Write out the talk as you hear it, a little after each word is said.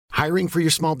Hiring for your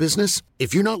small business?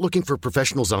 If you're not looking for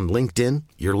professionals on LinkedIn,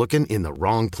 you're looking in the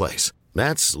wrong place.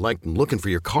 That's like looking for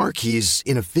your car keys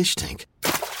in a fish tank.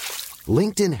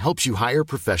 LinkedIn helps you hire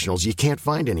professionals you can't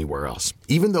find anywhere else,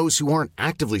 even those who aren't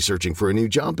actively searching for a new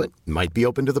job but might be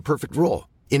open to the perfect role.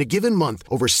 In a given month,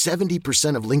 over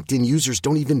 70% of LinkedIn users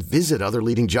don't even visit other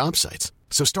leading job sites.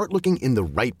 So start looking in the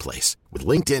right place. With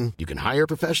LinkedIn, you can hire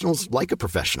professionals like a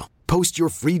professional. Post your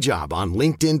free job on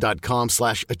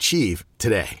linkedin.com/achieve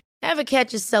today. Ever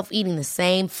catch yourself eating the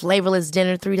same flavorless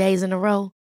dinner 3 days in a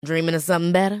row? Dreaming of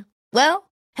something better?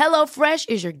 Well, HelloFresh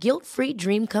is your guilt-free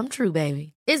dream come true,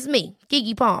 baby. It's me,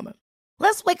 Keke Palmer.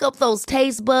 Let's wake up those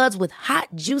taste buds with hot,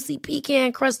 juicy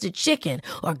pecan-crusted chicken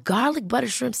or garlic butter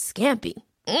shrimp scampi.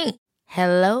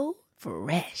 Hello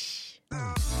Fresh.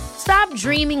 Stop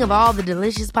dreaming of all the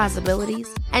delicious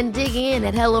possibilities and dig in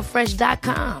at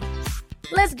HelloFresh.com.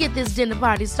 Let's get this dinner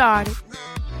party started.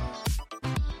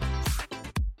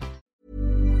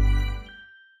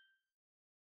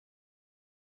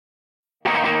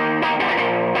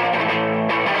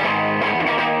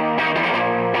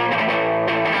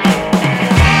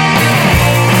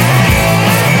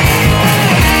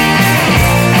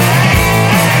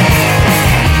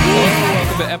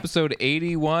 Episode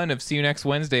 81 of See You Next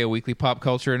Wednesday, a weekly pop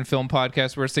culture and film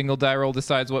podcast where a single die roll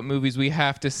decides what movies we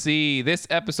have to see. This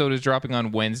episode is dropping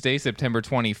on Wednesday, September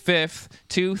 25th,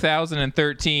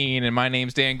 2013, and my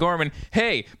name's Dan Gorman.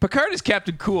 Hey, Picard is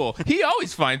Captain Cool. He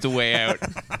always finds a way out.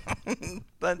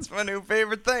 That's my new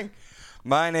favorite thing.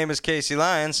 My name is Casey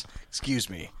Lyons. Excuse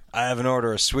me, I have an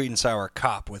order of sweet and sour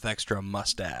cop with extra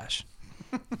mustache.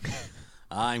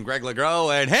 I'm Greg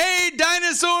LeGros, and hey,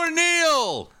 Dinosaur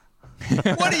Neil!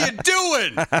 What are you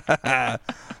doing?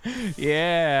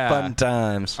 Yeah. Fun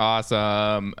times.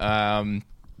 Awesome.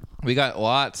 We got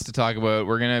lots to talk about.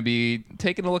 We're going to be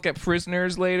taking a look at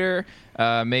Prisoners later.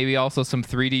 Maybe also some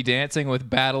 3D dancing with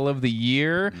Battle of the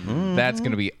Year. Mm-hmm. That's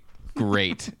going to be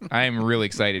great. I am really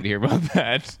excited to hear about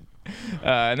that.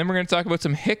 And then we're going to talk about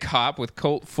some Hick Hop with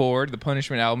Colt Ford, the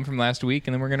Punishment album from last week.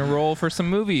 And then we're going to roll for some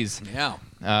movies. Yeah.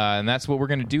 And that's what we're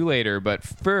going to do later. But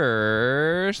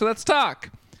first, let's talk.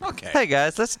 Okay. Hey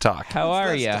guys, let's talk. How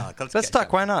are you? Let's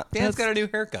talk. Why not? Dan's got a new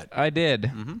haircut. I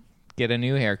did. Get a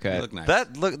new haircut. You look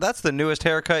nice. That's the newest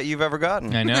haircut you've ever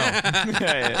gotten. I know.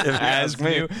 As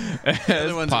new The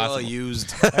other one's possible. well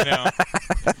used. I know.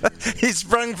 He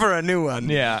sprung for a new one.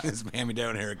 Yeah. His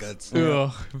hand-me-down haircuts.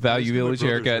 Ugh, Value Village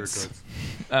haircuts.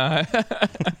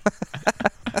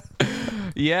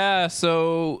 Yeah.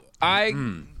 So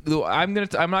I'm not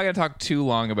gonna talk too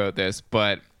long about this,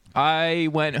 but I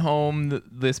went home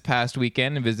this past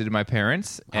weekend and visited my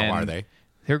parents. How are they?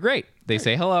 They're great. They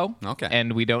say hello. Okay.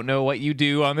 And we don't know what you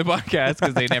do on the podcast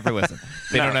because they never listen.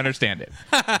 They don't understand it.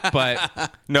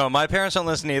 But No, my parents don't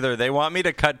listen either. They want me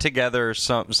to cut together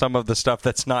some of the stuff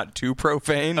that's not too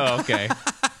profane. oh, okay.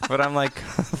 But I'm like,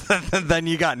 then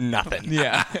you got nothing.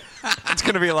 Yeah. It's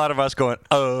going to be a lot of us going,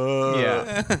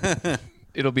 Yeah.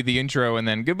 It'll be the intro and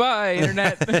then goodbye,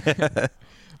 internet.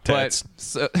 Tits. But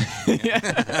so,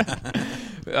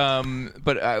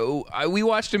 we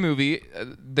watched a movie.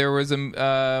 There was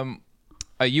a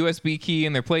USB key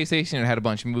in their PlayStation. It had a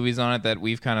bunch of movies on it that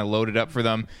we've kind of loaded up for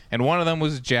them, and one of them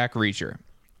was Jack Reacher.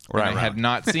 Right. And I had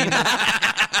not seen.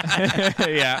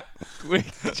 Yeah,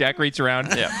 Jack Reach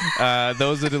Around. Yeah.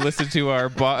 Those that had listened to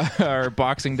our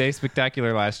Boxing Day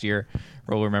Spectacular last year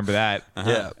will remember that.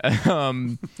 Yeah.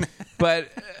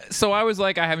 But so I was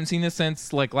like, I haven't seen this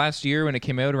since like last year when it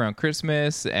came out around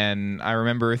Christmas, and I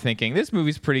remember thinking this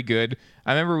movie's pretty good.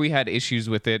 I remember we had issues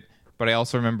with it, but I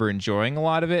also remember enjoying a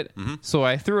lot of it. Mm-hmm. So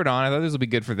I threw it on. I thought this will be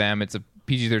good for them. It's a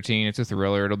PG-13. It's a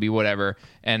thriller. It'll be whatever.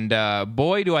 And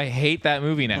boy, do I hate that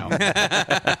movie now.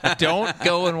 Don't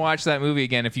go and watch that movie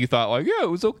again if you thought like, yeah, it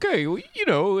was okay. Well, you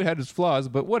know, it had its flaws,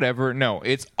 but whatever. No,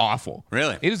 it's awful.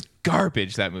 Really? It is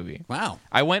garbage, that movie. Wow.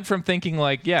 I went from thinking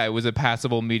like, yeah, it was a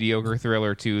passable, mediocre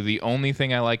thriller to the only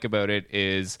thing I like about it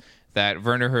is that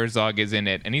Werner Herzog is in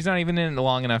it, and he's not even in it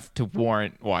long enough to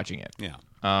warrant watching it. Yeah.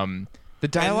 The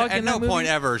dialogue At in no that movie? point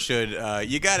ever should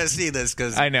you got to see this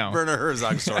because I know. Werner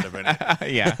Herzog's sort of in it.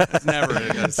 Yeah. It's never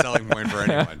a selling point for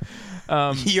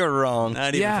anyone. You're wrong. Not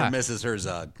even Yeah. for Mrs.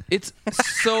 Herzog. It's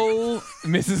so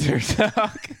Mrs.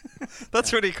 Herzog.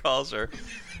 That's what he calls her.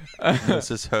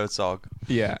 Mrs. Herzog.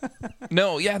 Yeah.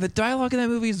 No, yeah, the dialogue in that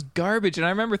movie is garbage. And I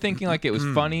remember thinking like it was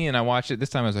funny, and I watched it this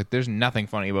time. I was like, there's nothing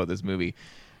funny about this movie.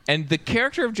 And the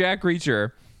character of Jack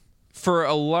Reacher, for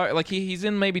a lot, like he's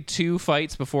in maybe 2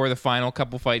 fights before the final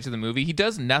couple fights of the movie. He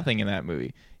does nothing in that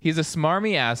movie. He's a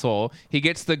smarmy asshole. He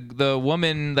gets the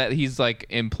woman that he's like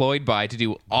employed by to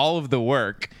do all of the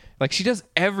work. Like she does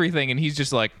everything, and he's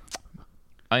just like,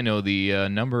 I know the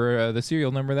number, the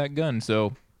serial number of that gun,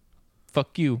 so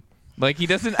fuck you. Like, he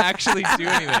doesn't actually do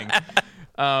anything.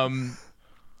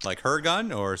 Like her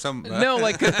gun or some? No,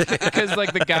 like, because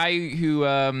like the guy who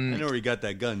I know where he got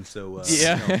that gun, so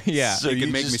yeah, yeah. So you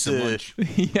can make me some lunch.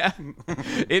 Yeah,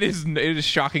 it is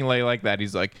shockingly like that.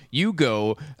 He's like, you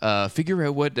go figure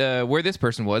out what where this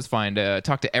person was, find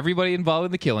talk to everybody involved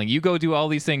in the killing. You go do all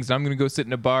these things, and I'm gonna go sit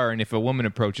in a bar, and if a woman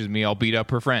approaches me, I'll beat up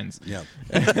her friends. Yeah,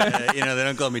 they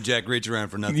don't call me Jack Reach around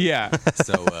for nothing. Yeah,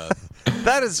 So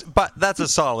that's a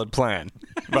solid plan,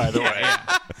 by the way.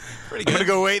 yeah. I'm gonna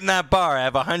go wait in that bar. I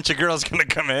have a hunch a girl's gonna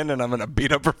come in, and I'm gonna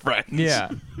beat up her friends. Yeah.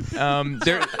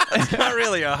 There. It's not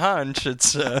really a hunch.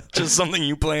 It's just something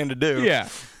you plan to do. Yeah.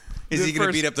 is he going to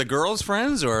First- beat up the girls'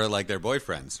 friends or like their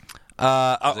boyfriends?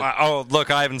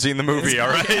 Look, I haven't seen the movie. All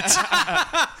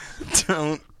right.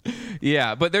 Don't.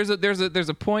 Yeah, but there's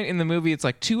a point in the movie. It's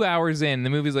like 2 hours in. The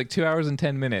movie's like 2 hours and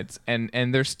 10 minutes, and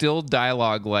there's still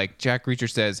dialogue. Like Jack Reacher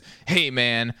says, "Hey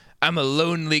man, I'm a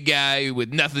lonely guy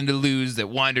with nothing to lose that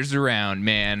wanders around,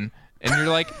 man." And you're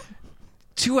like,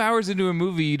 2 hours into a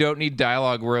movie, you don't need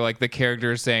dialogue where like the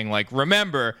character is saying like,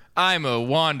 "Remember, I'm a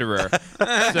wanderer,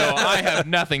 so I have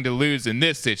nothing to lose in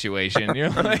this situation." You're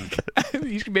like,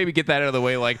 you should maybe get that out of the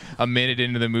way like a minute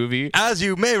into the movie. As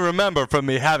you may remember from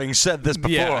me having said this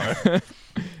before. Yeah.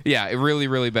 Yeah, it really,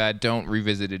 really bad. Don't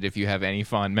revisit it if you have any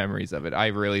fond memories of it. I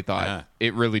really thought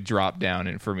it really dropped down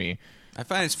and for me. I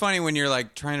find it's funny when you're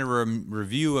like trying to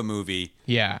review a movie.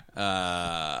 Yeah.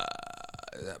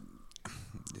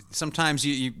 Sometimes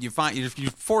you find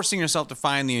you're forcing yourself to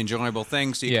find the enjoyable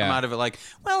things, so you come Yeah. out of it like,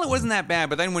 well, it wasn't that bad.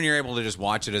 But then when you're able to just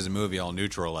watch it as a movie, all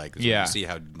neutral, like, Yeah. you see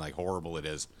how like horrible it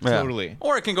is. Totally.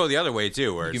 Or it can go the other way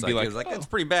too, where it's can be like, like, oh. it's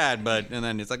pretty bad, and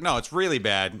then it's like, no, it's really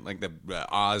bad. Like the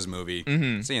Oz movie,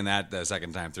 seeing that the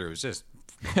second time through was just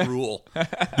cruel.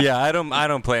 Yeah, I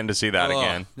don't plan to see that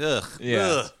again. Ugh. Yeah.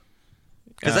 Ugh.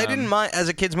 Because I didn't mind as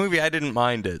a kid's movie. I didn't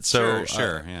mind it. So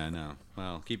Sure. Yeah, no.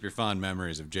 Well, keep your fond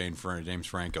memories of James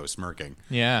Franco smirking.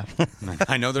 Yeah.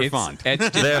 I know they're It's fond.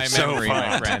 etched in They're my so memory, my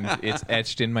fond. friend. It's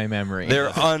etched in my memory.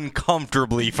 they're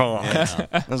uncomfortably fond.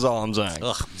 That's all I'm saying.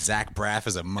 Ugh, Zach Braff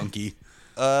is a monkey.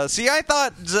 See, I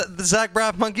thought the Zach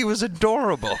Braff monkey was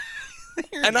adorable,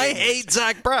 and I hate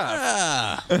Zach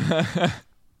Braff.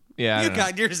 Yeah. I You don't know.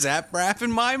 got your Zach Braff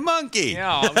and my monkey.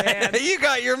 Yeah, oh, man. You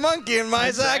got your monkey and my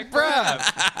Zach Braff.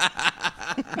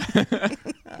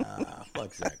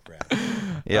 Fuck Zach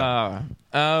Braff. Yeah.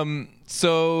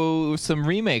 So some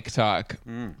remake talk.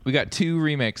 We got 2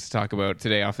 remakes to talk about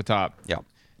today off the top. Yeah.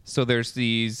 So there's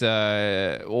these.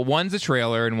 Well, one's a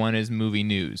trailer and one is movie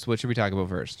news. What should we talk about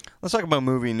first? Let's talk about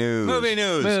movie news. Movie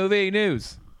news. Movie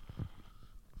news.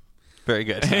 Very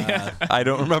good. I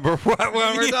don't remember what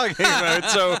we're talking about,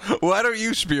 so why don't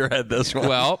you spearhead this one?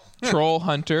 Well, Troll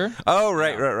Hunter. Oh,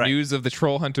 right. News of the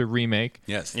Troll Hunter remake.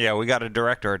 Yes. Yeah, we got a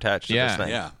director attached to Yeah. this thing.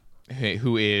 Yeah. Hey,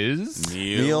 who is?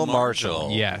 Neil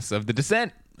Marshall. Yes, of The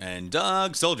Descent. And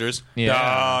Doug Soldiers. Yeah.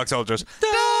 Dog soldiers.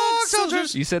 Dog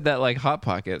soldiers. You said that like Hot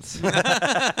Pockets.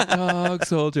 Dog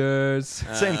soldiers.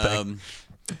 Same thing.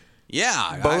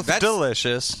 Yeah. Both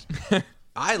delicious.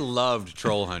 I loved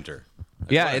Troll Hunter.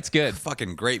 Yeah, What a it's good.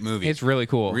 Fucking great movie. It's really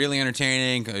cool. Really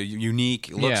entertaining, unique,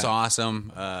 looks Yeah.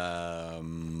 awesome.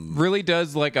 Really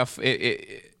does like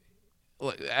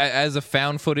as a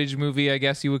found footage movie, I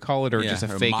guess you would call it, or just a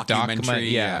fake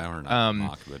documentary. or not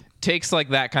mock, but Takes like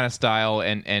that kind of style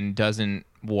and doesn't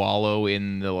wallow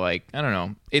in the like, I don't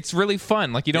know. It's really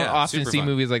fun. Like you don't Yeah, often super see fun.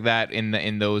 movies like that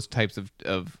in those types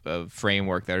of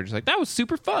framework that are just like, that was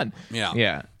super fun. Yeah.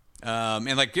 Yeah.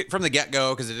 and like from the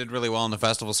get-go, because it did really well on the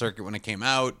festival circuit when it came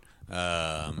out.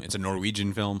 It's a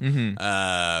Norwegian film.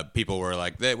 People were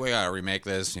like, we gotta remake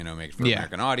this, make it for Yeah.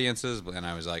 American audiences. And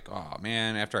I was like, oh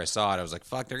man, after I saw it, I was like,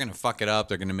 fuck, they're gonna fuck it up.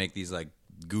 They're gonna make these like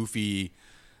goofy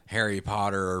Harry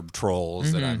Potter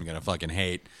trolls that I'm gonna fucking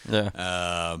hate.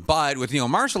 Yeah. But with Neil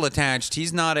Marshall attached,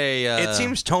 he's not a It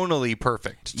seems tonally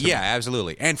perfect. to me.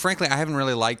 absolutely. And frankly, I haven't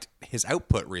really liked his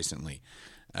output recently.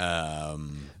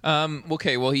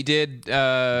 Okay, well he did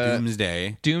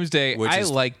Doomsday. Doomsday. Which I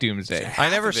is- like Doomsday. I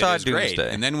never Half of it saw is great.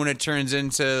 Doomsday. And then when it turns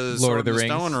into Lord of the and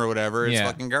Rings. Stone or whatever, it's Yeah.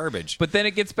 fucking garbage. But then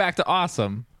it gets back to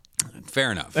awesome.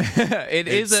 Fair enough. It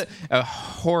is a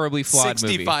horribly flawed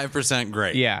movie. 65%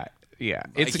 great. Yeah. Yeah.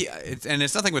 It's And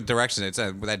it's nothing with direction. It's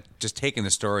with that just taking the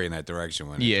story in that direction.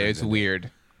 When it yeah, turns it's into-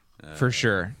 weird. For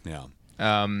sure. Yeah.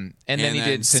 And then he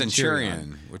did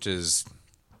Centurion. which is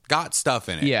got stuff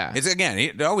in it. Yeah. It's again,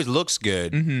 it always looks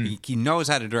good. He knows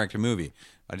how to direct a movie.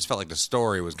 I just felt like the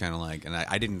story was kind of like, and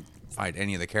I didn't find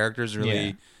any of the characters really.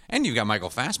 Yeah. And you've got Michael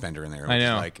Fassbender in there. Which I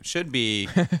know. Is like should be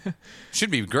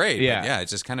great. Yeah. But yeah.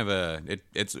 It's just kind of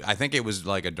it's. I think it was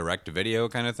like a direct to video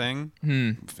kind of thing.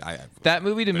 That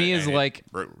movie to me is like,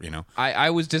 I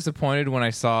was disappointed when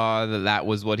I saw that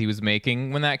was what he was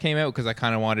making when that came out, because I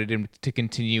kind of wanted him to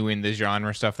continue in the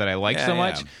genre stuff that I like so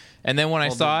much. And then when I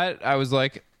saw it, I was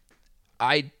like,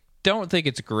 I don't think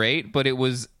it's great, but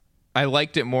I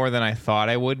liked it more than I thought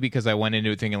I would, because I went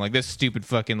into it thinking like this stupid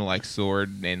fucking like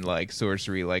sword and like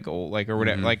sorcery like old like or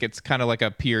whatever, like it's kind of like a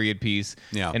period piece,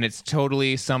 and it's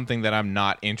totally something that I'm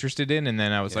not interested in. And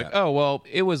then I was like, oh well,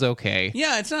 it was okay.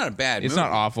 Yeah, it's not a bad. It's movie,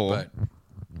 not awful, but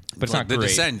it's not The great.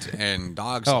 Descent and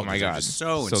Dog Oh Soldiers my God, are just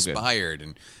so so inspired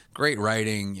and great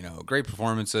writing. Great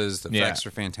performances. The effects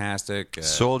are fantastic.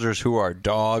 Soldiers who are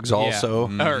dogs also.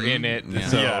 are in it.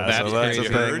 So that's that's a crazy.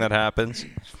 thing that happens.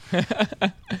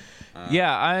 I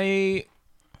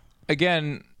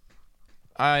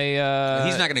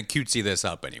he's not going to cutesy this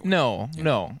up anyway. no.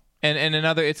 And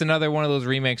it's another one of those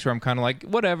remakes where I'm kind of like,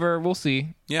 whatever, we'll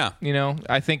see. Yeah.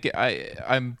 I think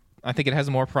I think it has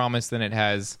more promise than it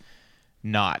has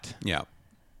not. Yeah.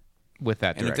 With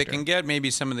that And director. if they can get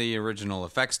maybe some of the original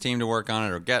effects team to work on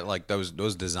it, or get like those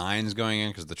designs going in,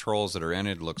 because the trolls that are in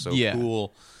it look so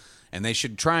cool, and they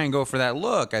should try and go for that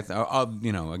look.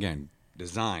 Again,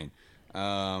 design.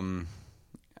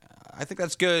 I think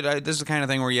that's good. This is the kind of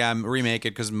thing where remake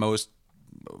it, because most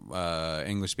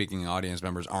English-speaking audience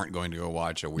members aren't going to go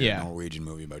watch a weird Norwegian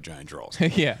movie about giant trolls.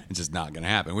 Yeah. It's just not going to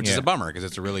happen, which is a bummer, because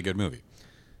it's a really good movie.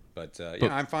 But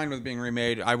I'm fine with it being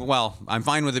remade. I'm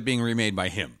fine with it being remade by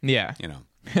him. Yeah.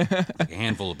 Like a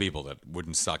handful of people that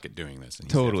wouldn't suck at doing this. And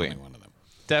he's Totally. definitely one of them.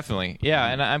 Definitely. Yeah,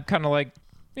 and I'm kind of like,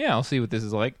 I'll see what this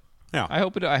is like. Yeah. I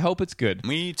hope it's good.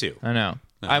 Me too. I know.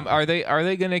 Are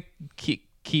they going to keep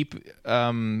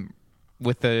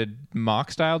with the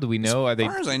mock style? Do we know? Are they?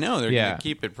 As far as I know, they're going to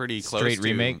keep it pretty close straight to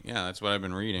remake. Yeah, that's what I've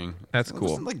been reading. That's cool.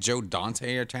 Wasn't like Joe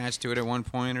Dante attached to it at one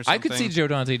point or something? I could see Joe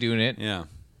Dante doing it. Yeah.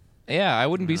 Yeah, I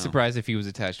wouldn't be surprised if he was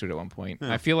attached to it at one point.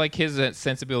 I feel like his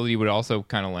sensibility would also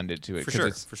kind of lend it to it. For sure,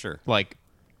 it's for sure. Like,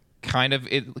 kind of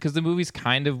it, because the movie's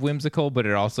kind of whimsical, but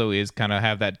it also is kind of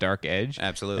have that dark edge.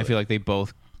 Absolutely. I feel like they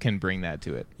both can bring that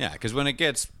to it. Yeah, because when it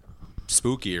gets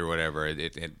spooky or whatever,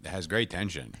 it has great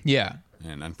tension. Yeah.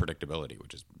 And unpredictability,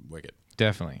 which is wicked.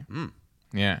 Definitely.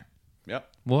 Yeah. Yep.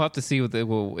 We'll have to see what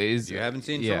is. If you haven't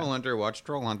seen Troll Hunter, watch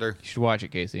Troll Hunter. You should watch it,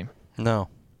 Casey. No.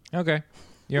 Okay.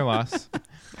 Your loss.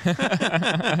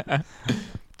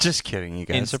 Just kidding, you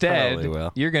guys. Instead, probably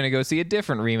will. you're going to go see a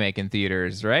different remake in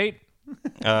theaters, right?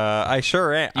 I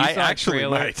sure am. I saw a actually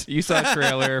trailer. might. You saw a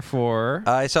trailer for...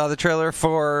 I saw the trailer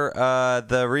for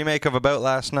the remake of About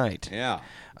Last Night. Yeah.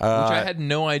 which I had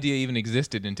no idea even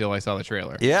existed until I saw the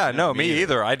trailer. Yeah, no, me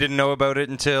either. I didn't know about it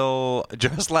until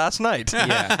just last night.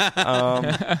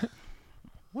 Yeah.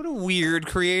 What a weird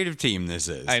creative team this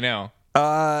is. I know.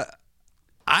 I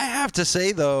have to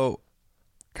say, though,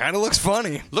 kind of looks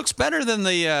funny. Looks better than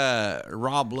the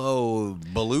Rob Lowe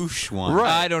Belushi one.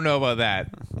 Right. I don't know about that.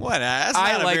 What? That's not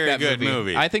I a like very that good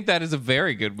movie. I think that is a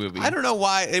very good movie. I don't know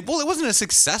why. It wasn't a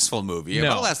successful movie.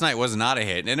 No. About Last Night was not a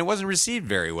hit, and it wasn't received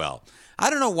very well. I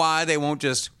don't know why they won't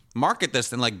just market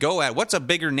this and like go at what's a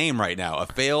bigger name right now? A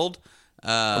failed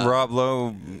Rob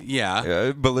Lowe,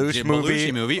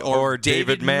 Belushi movie, or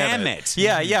David Mamet.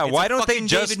 Yeah. It's Why a don't they fucking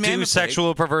just David do Mamet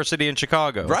Sexual Perversity in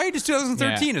Chicago? Right? It's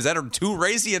 2013. Yeah. Is that too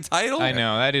racy a title? I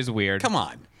know. That is weird. Come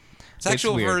on.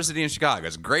 Sexual weird. Perversity in Chicago.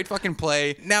 It's a great fucking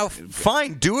play. Now,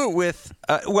 fine, do it with.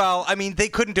 Well, I mean, they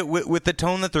couldn't do it with the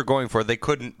tone that they're going for. They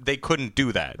couldn't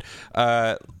do that.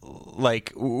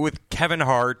 Like with Kevin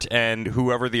Hart and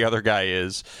whoever the other guy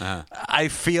is. I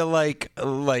feel like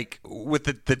with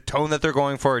the tone that they're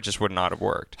going for, it just would not have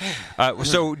worked.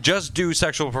 So just do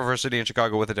Sexual Perversity in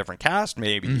Chicago with a different cast,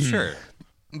 maybe. Sure.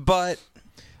 But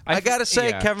I gotta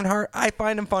say, Kevin Hart, I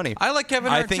find him funny. I like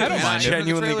Kevin Hart. I think too. he's Yeah,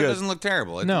 genuinely the trailer good. doesn't look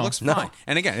terrible. It No. looks fine.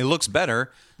 And again, it looks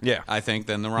better. Yeah. I think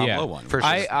than the Rob Lowe one. for sure.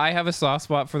 I have a soft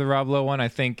spot for the Rob Lowe one. I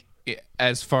think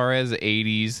as far as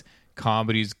 80s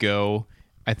comedies go,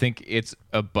 I think it's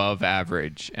above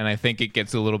average, and I think it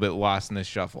gets a little bit lost in the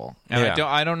shuffle. And Yeah.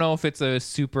 I don't know if it's a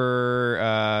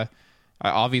super.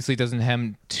 Obviously, it doesn't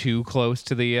hem too close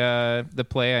to the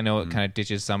play. I know it kind of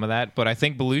ditches some of that, but I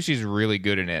think Belushi's really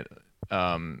good in it.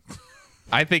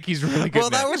 I think he's really good. Well,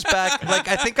 in that it. was back. Like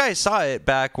I think I saw it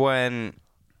back when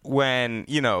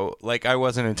like I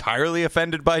wasn't entirely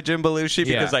offended by Jim Belushi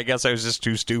because Yeah. I guess I was just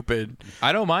too stupid.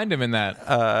 I don't mind him in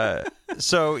that.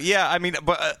 So yeah, I mean,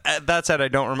 but that said, I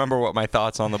don't remember what my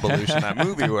thoughts on the Belushi in that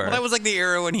movie were. Well, that was like the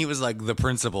era when he was like the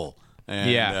principal.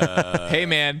 And, Hey,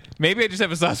 man, maybe I just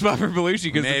have a soft spot for Belushi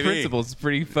because the Maybe. Principal's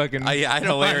pretty fucking I don't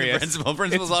hilarious. mind the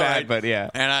Principal's it's all bad, right. but yeah.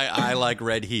 And I like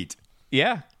Red Heat.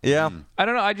 Yeah. Yeah. I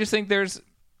don't know. I just think there's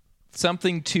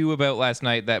something too about Last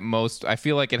Night that I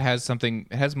feel like it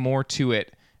has more to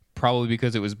it, probably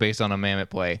because it was based on a Mamet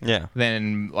play. Yeah.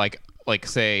 Than like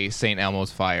say St.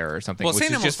 Elmo's Fire or something. Well, which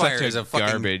St. is Elmo's just Fire such is a fucking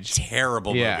garbage,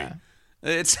 terrible Yeah. movie.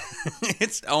 It's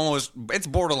it's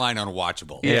borderline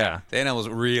unwatchable. Yeah. St. Elmo's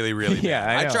really, really bad.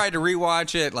 Yeah, I know. tried to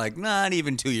rewatch it like not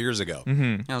even 2 years ago.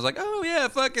 And I was like, oh yeah,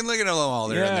 fucking look at them all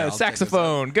there. Yeah, I'll check this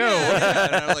saxophone, out. go. Yeah,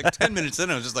 and I was like 10 minutes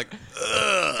in, I was just like,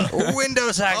 ugh.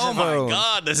 Window saxophone. Oh my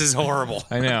god, this is horrible.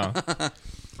 I know.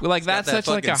 Well, like that's That such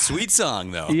like fucking a sweet song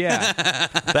though. Yeah.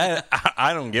 That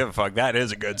I don't give a fuck. That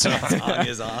is a good song. That song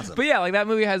is awesome. But yeah, like that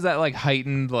movie has that like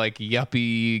heightened like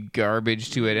yuppie garbage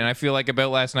to it, and I feel like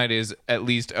About Last Night is at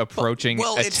least approaching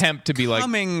it's attempt to be like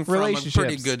coming from a relationships.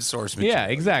 pretty good source material. Yeah,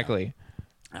 exactly.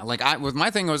 Like with my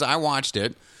thing was I watched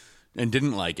it and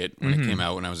didn't like it when it came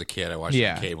out when I was a kid. I watched it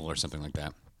on cable or something like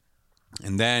that.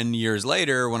 And then years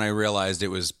later, when I realized it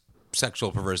was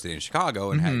sexual perversity in Chicago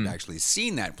and had actually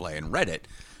seen that play and read it,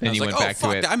 And I was you like, went back to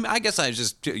fuck it. that. I guess I was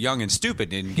just too young and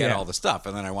stupid and didn't get Yeah. all the stuff.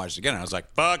 And then I watched it again and I was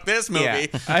like, fuck this movie.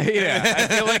 Yeah, I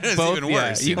feel like It's both. even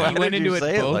worse, You, you know? you Why went did into you it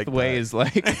say it both like that? ways.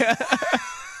 Like,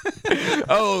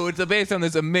 oh, it's based on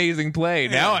this amazing play.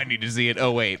 Now I need to see it.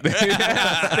 Oh wait,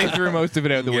 they threw most of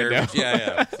it out the window.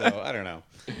 Yeah. So I don't know.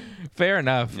 Fair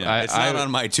enough. Yeah, it's not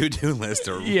on my to-do list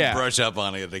to Yeah. brush up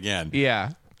on it again.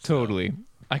 Yeah, totally.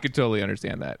 I could totally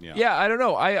understand that. Yeah. Yeah, I don't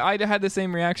know. I had the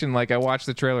same reaction. Like I watched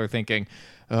the trailer thinking,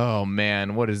 "Oh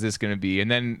man, what is this going to be?"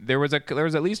 And then there was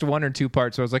at least one or two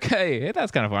parts where I was like, "Hey,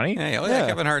 that's kind of funny." Hey,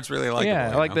 Kevin Hart's really likable.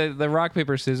 Yeah, you like know? the rock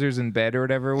paper scissors in bed or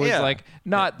whatever was Yeah. like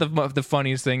not the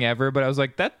funniest thing ever, but I was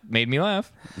like that made me laugh.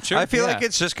 Sure. I feel Yeah. like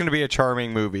it's just going to be a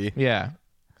charming movie. Yeah,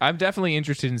 I'm definitely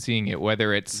interested in seeing it,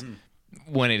 whether it's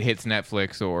when it hits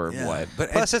Netflix or what.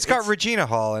 But Plus, it's got Regina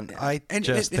Hall, and I and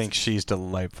just it's- think she's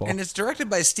delightful. and it's directed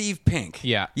by Steve Pink.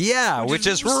 Yeah, yeah, which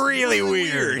is really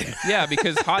weird. yeah,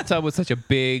 because Hot Tub was such a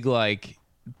big like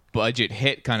budget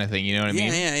hit kind of thing. You know what I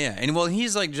mean? Yeah. And well,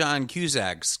 he's like John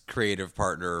Cusack's creative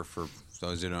partner for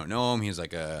those who don't know him. He's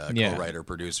like a Yeah. co-writer,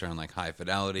 producer on like High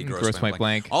Fidelity, Grosse Pointe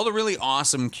Blank. all the really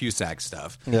awesome Cusack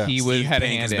stuff. Yeah. He Steve had a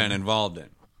Pink has hand been in. involved in.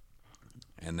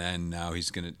 And then now he's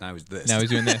this. Now he's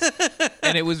doing this,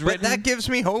 and it was But written. that gives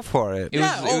me hope for it. It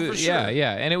Yeah, was, for sure.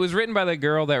 Yeah, and it was written by the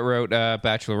girl that wrote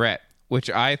Bachelorette, which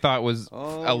I thought was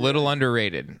a little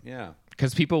underrated. Yeah.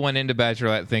 Because people went into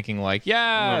Bachelorette thinking like,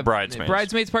 yeah,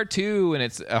 Bridesmaids. Part 2, and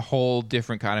it's a whole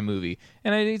different kind of movie.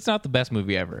 And it's not the best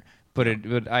movie ever, but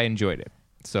I enjoyed it.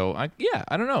 So I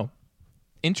don't know.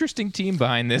 Interesting team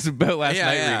behind this About Last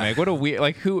Night remake. What a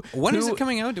weird who? When is who- it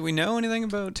coming out? Do we know anything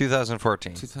about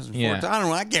 2014. 2014? Yeah. I don't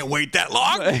know. I can't wait that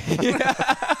long.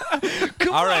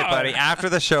 All right, buddy. After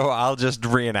the show, I'll just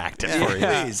reenact it for you.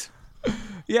 Please.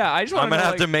 Yeah, I just want I'm gonna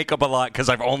have to make up a lot because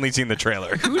I've only seen the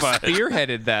trailer. Who but-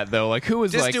 spearheaded that though? Like who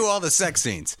was Just like? do all the sex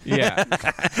scenes. Yeah.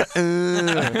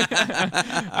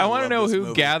 I want to know this who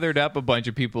movie. gathered up a bunch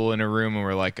of people in a room and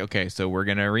were like, okay, so we're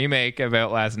going to remake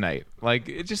About Last Night. Like,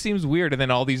 it just seems weird. And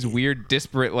then all these weird,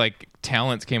 disparate, like,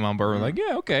 talents came on board. We're like,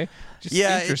 yeah, okay. Just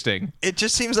interesting. It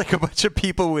just seems like a bunch of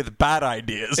people with bad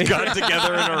ideas got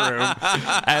together in a room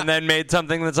and then made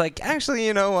something that's like, actually,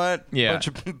 you know what? Yeah.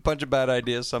 Bunch of bad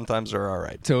ideas sometimes are all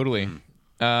right. Totally.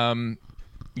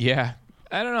 Yeah.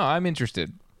 I don't know. I'm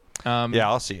interested. Yeah,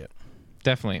 I'll see it.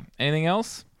 Definitely. Anything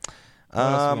else? What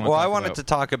else do we wanna Well, I talk wanted about? to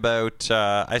talk about.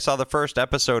 I saw the first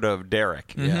episode of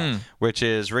Derek, which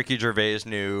is Ricky Gervais'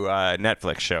 new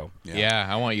Netflix show. Yeah,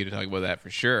 I want you to talk about that for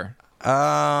sure.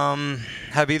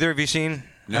 Have either of you seen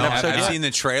No, an episode I've yet? seen the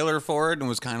trailer for it and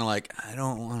was kind of like, I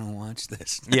don't want to watch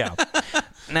this. Yeah.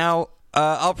 Now,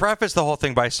 I'll preface the whole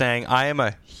thing by saying I am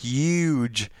a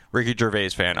huge Ricky Gervais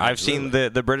fan. I've seen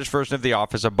the British version of The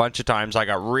Office a bunch of times. I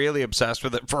got really obsessed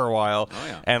with it for a while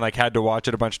and like had to watch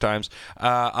it a bunch of times.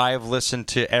 I've listened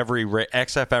to every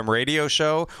XFM radio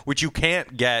show, which you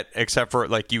can't get except for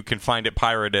like you can find it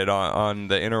pirated on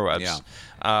the interwebs. Yeah.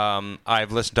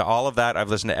 I've listened to all of that. I've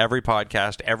listened to every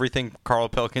podcast, everything Carl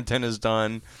Pilkington has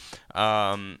done.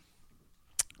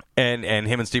 And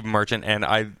him and Stephen Merchant, and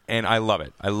I love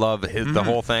it. I love the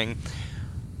whole thing,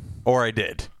 or I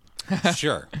did.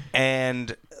 Sure.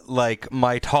 And like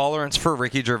my tolerance for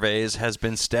Ricky Gervais has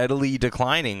been steadily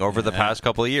declining over the past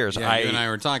couple of years. Yeah, you and I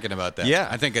were talking about that. Yeah.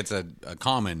 I think it's a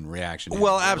common reaction.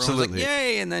 Well, Everyone's absolutely. Like,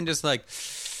 yay, and then just like,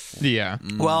 Yeah.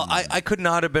 Well, I could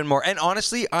not have been more. And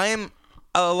honestly, a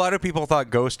lot of people thought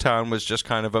Ghost Town was just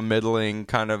kind of a middling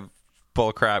kind of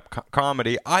bullcrap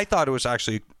comedy. I thought it was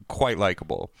actually quite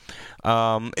likable.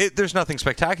 There's nothing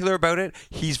spectacular about it.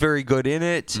 He's very good in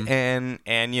it, and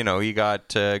you know, you got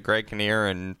Greg Kinnear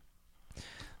and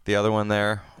the other one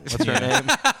there. What's her name?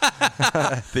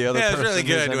 The other Yeah, it's person really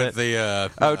good who's in with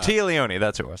it. the. Tia Leone,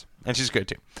 that's who it was, and she's good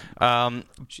too.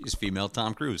 She's female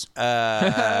Tom Cruise.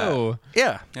 Oh,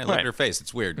 Yeah, Yeah, look right. at her face.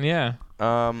 It's weird. yeah.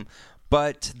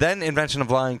 But then Invention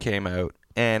of Lying came out,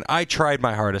 and I tried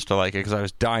my hardest to like it because I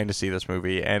was dying to see this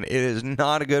movie, and it is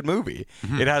not a good movie.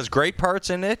 It has great parts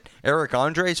in it. Eric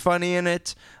Andre's funny in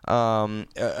it.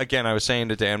 Again, I was saying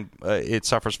to Dan, it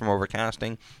suffers from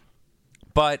overcasting.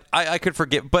 But I could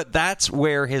forgive. But that's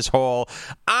where his whole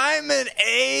 "I'm an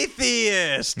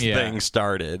atheist" thing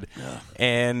started,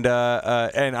 and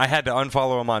I had to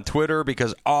unfollow him on Twitter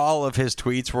because all of his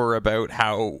tweets were about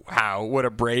how what a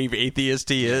brave atheist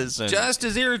he is. And Just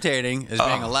as irritating as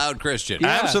being a loud Christian.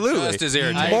 absolutely, Just as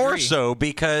irritating. more agree. so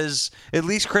because at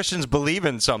least Christians believe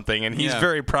in something, and he's Yeah.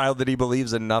 very proud that he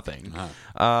believes in nothing.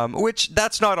 Which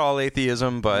that's not all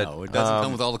atheism, but No, it doesn't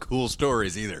come with all the cool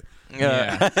stories either.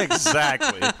 Yeah.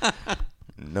 exactly.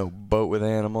 No boat with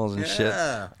animals and shit. Look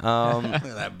at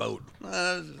that boat.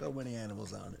 There's so many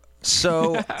animals on it.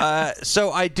 So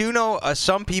I do know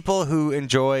some people who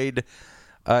enjoyed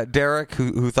Derek,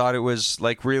 who thought it was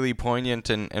like really poignant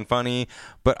and funny.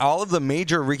 But all of the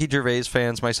major Ricky Gervais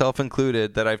fans, myself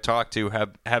included, that I've talked to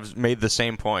have made the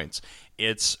same points.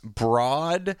 It's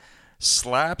broad,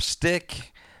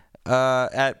 slapstick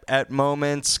at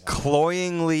moments,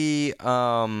 cloyingly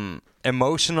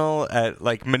emotional, at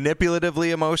like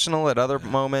manipulatively emotional at other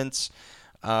moments,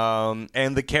 and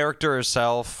the character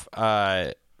herself.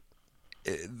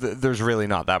 There's really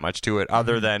not that much to it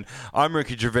other than I'm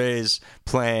Ricky Gervais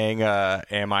playing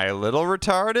am I a little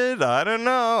retarded? I don't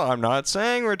know. I'm not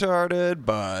saying retarded,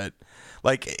 but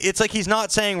like it's like he's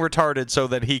not saying retarded so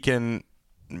that he can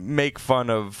make fun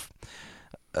of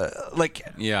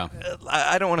Yeah.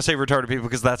 I don't want to say retarded people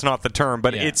because that's not the term,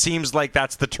 but Yeah. it seems like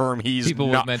that's the term he's People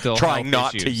with not mental trying health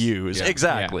not to issues. use. Yeah.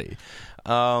 Exactly.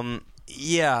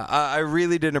 I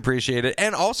really didn't appreciate it.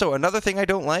 And also, another thing I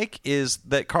don't like is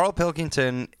that Carl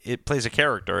Pilkington plays a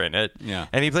character in it. Yeah.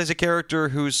 And he plays a character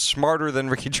who's smarter than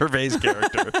Ricky Gervais'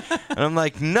 character. And I'm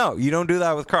like, no, you don't do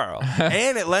that with Carl.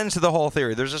 And it lends to the whole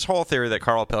theory. There's this whole theory that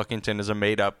Carl Pilkington is a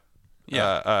made-up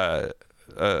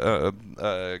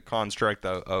construct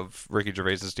of Ricky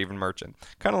Gervais and Stephen Merchant.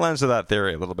 Kind of lends to that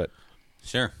theory a little bit.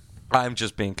 Sure. I'm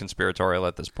just being conspiratorial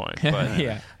at this point. But,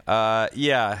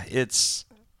 it's...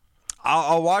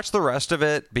 I'll watch the rest of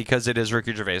it because it is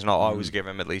Ricky Gervais, and I'll always give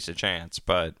him at least a chance,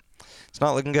 but it's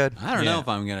not looking good. I don't know if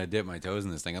I'm going to dip my toes in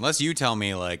this thing. Unless you tell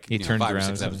me, like, He you know, turns 5 or around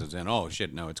 6 and- episodes in, oh,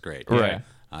 shit, no, it's great. Right.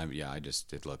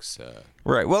 It looks...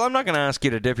 Right. Well, I'm not going to ask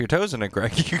you to dip your toes in it,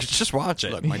 Greg. You can just watch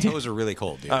it. Look, my toes are really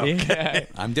cold, dude. Yeah.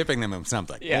 I'm dipping them in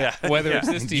something. Yeah. Whether it's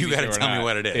this TV You got to show or tell me not,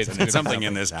 what it is. it's And it's gonna be something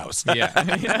in this house. Yeah.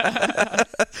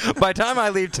 By the time I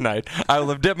leave tonight, I will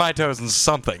have dipped my toes in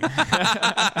something.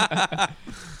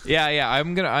 Yeah.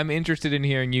 I'm interested in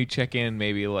hearing you check in,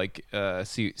 maybe like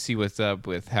see what's up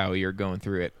with how you're going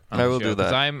through it. I will do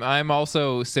that. 'Cause I'm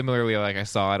also similarly like I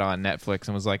saw it on Netflix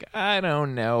and was like, I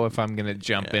don't know if I'm gonna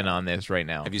jump in on this right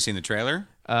now. Have you seen the trailer?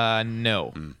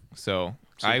 No. So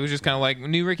I was just kind of like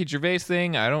new Ricky Gervais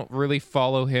thing. I don't really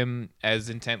follow him as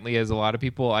intently as a lot of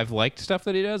people. I've liked stuff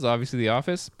that he does, obviously The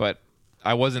Office, but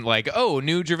I wasn't like, oh,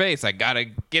 new Gervais, I gotta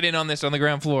get in on this on the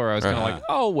ground floor. I was kind of like,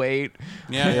 oh wait.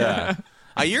 Yeah.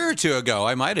 A year or two ago,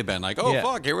 I might have been like, oh, Yeah.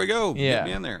 fuck, here we go. Yeah. Get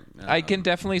me in there. I can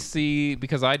definitely see,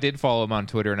 because I did follow him on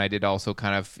Twitter, and I did also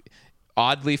kind of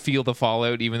oddly feel the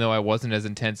fallout, even though I wasn't as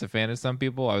intense a fan as some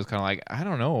people. I was kind of like, I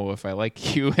don't know if I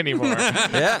like you anymore.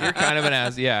 Yeah. You're kind of an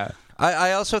ass. Yeah.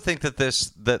 I also think that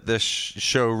this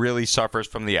show really suffers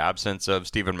from the absence of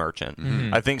Stephen Merchant.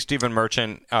 I think Stephen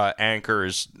Merchant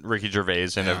anchors Ricky Gervais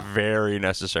in a very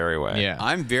necessary way. Yeah.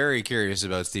 I'm very curious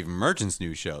about Stephen Merchant's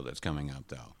new show that's coming up,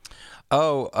 though.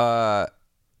 Oh,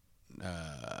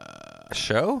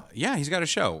 show? Yeah, he's got a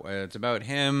show. It's about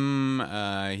him.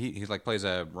 He's like plays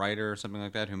a writer or something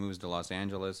like that who moves to Los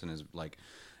Angeles and is like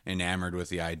enamored with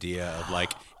the idea of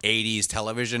like 80s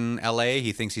television LA.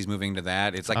 He thinks he's moving to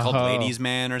that. It's like called Ladies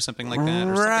Man or something like that,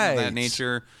 or something of Right. that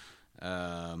nature.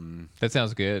 That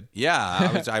sounds good.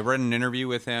 Yeah, I read an interview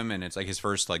with him, and it's like his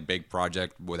first like big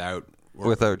project without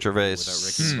Gervais. without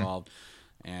Ricky involved.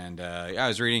 And I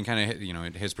was reading kind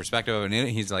of his perspective, and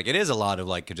he's like, it is a lot of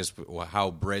like just how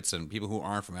Brits and people who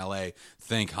aren't from LA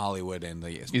think Hollywood and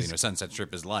the Sunset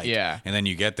Strip is like. Yeah. And then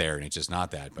you get there, and it's just not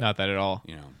that. But, Not that at all.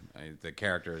 the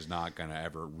character is not going to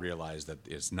ever realize that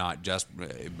it's not just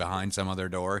behind some other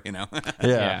door.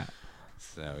 Yeah.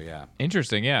 So yeah,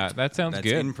 Interesting. Yeah, that sounds that's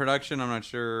good. in production. I'm not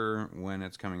sure when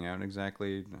it's coming out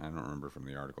exactly. I don't remember from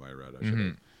the article I read. I should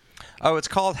have. Oh, it's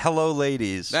called Hello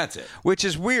Ladies. That's it. Which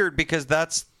is weird because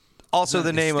that's also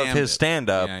the name of his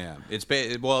stand-up. Yeah. It's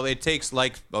it takes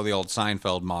like the old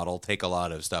Seinfeld model. Take a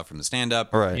lot of stuff from the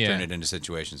stand-up, Right. Yeah. turn it into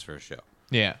situations for a show.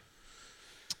 Yeah.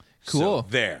 Cool. So,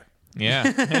 there.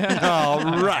 Yeah. All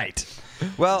right.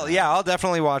 Well, yeah, I'll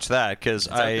definitely watch that because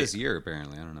It's out this year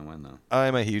apparently. I don't know when though.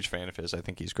 I'm a huge fan of his. I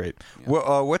think he's great.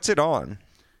 Well, what's it on?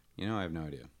 You know, I have no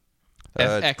idea.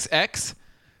 FXX.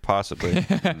 Possibly.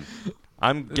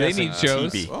 I'm They guessing need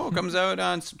shows. TV. Oh, it comes out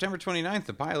on September 29th,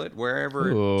 the pilot, wherever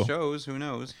Ooh. it shows. Who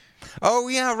knows? Oh,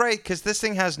 yeah, right, because this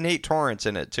thing has Nate Torrance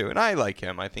in it, too, and I like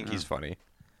him. I think he's funny.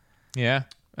 Yeah.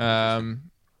 I'm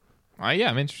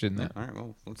interested in that. All right,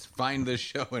 well, let's find this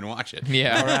show and watch it.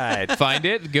 Yeah. All right. Find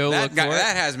it. Go look for it.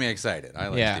 That has me excited. I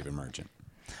like Yeah. Stephen Merchant.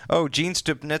 Oh, Gene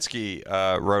Stupnitsky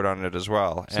wrote on it as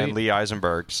well, So and Lee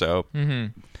Eisenberg, so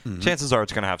chances are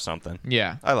it's going to have something.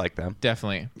 Yeah. I like them.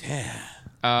 Definitely. Yeah.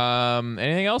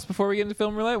 Anything else before we get into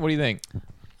film roulette? What do you think?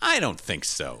 I don't think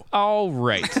so. All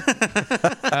right.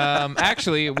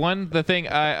 Actually, the thing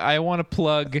I want to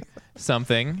plug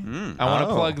something. I want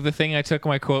to plug the thing I took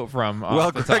my quote from. Off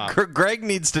Well, the top. Greg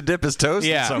needs to dip his toes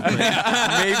Yeah. in something.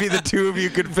 Maybe the two of you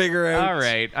could figure out. All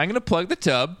right, I'm gonna plug the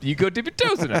tub. You go dip your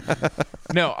toes in it.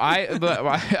 No, I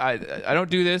don't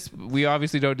do this. We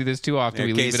obviously don't do this too often.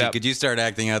 We leave Casey, it up. could you start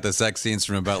acting out the sex scenes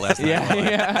from about last night? Yeah, while I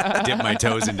yeah. dip my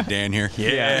toes into Dan here.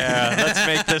 Yeah, let's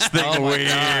make this thing Oh my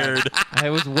weird. I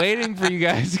was waiting for you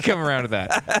guys to come around to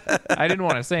that. I didn't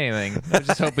want to say anything. I was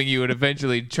just hoping you would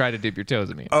eventually try to dip your toes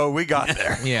in me. Oh, we got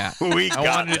there. Yeah. We I got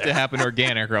wanted it to happen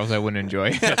organic or else I wouldn't enjoy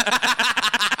it.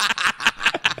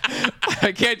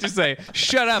 I can't just say,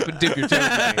 shut up and dip your toes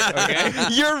in me, okay?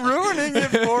 You're ruining it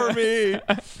for me.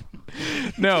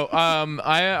 No,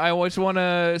 I just want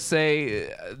to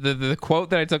say the quote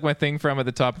that I took my thing from at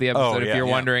the top of the episode. If you're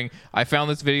wondering, I found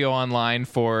this video online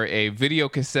for a video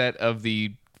cassette of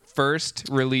the first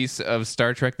release of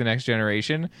Star Trek: The Next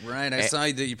Generation. Right, I saw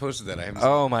that you posted that. I haven't seen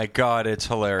Oh my God, it's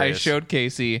hilarious. I showed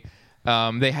Casey.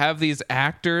 They have these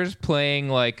actors playing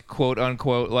like quote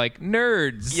unquote like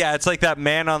nerds. Yeah, it's like that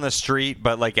Man on the Street,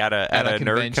 but like at a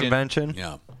nerd convention.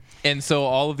 Yeah. And so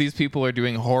all of these people are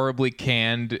doing horribly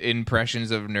canned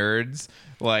impressions of nerds.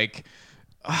 Like,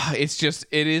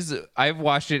 I've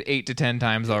watched it 8 to 10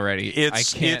 times already.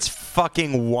 It's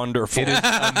fucking wonderful. It is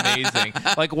amazing.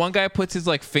 Like one guy puts his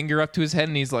like finger up to his head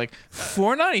and he's like,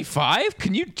 $4.95?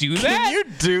 Can you do that? Can you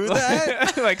do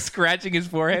that? Like scratching his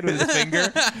forehead with his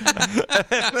finger.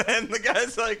 And the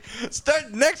guy's like,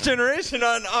 start Next Generation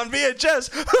on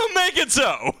VHS. Who'll make it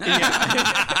so?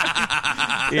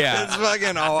 Yeah. It's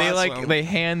fucking awesome. They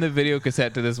hand the video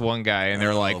cassette to this one guy and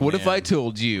they're like, what if I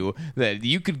told you that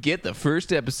you could get the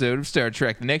first episode of Star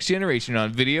Trek: The Next Generation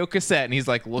on video cassette? And he's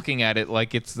like looking at it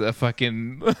like it's a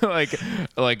fucking like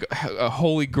a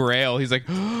holy grail. He's like,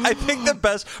 I think the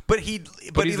best, but he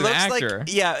he's an looks actor.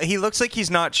 he looks like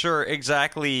he's not sure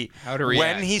exactly How to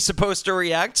react. when he's supposed to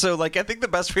react. So like, I think the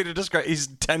best way to describe, he's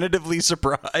tentatively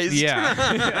surprised.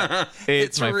 yeah.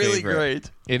 It's my really favorite. great.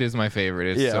 It is my favorite.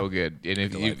 It's Yeah. so good. And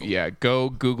if go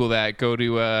Google that. Go to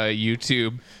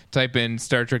YouTube. Type in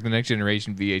Star Trek: The Next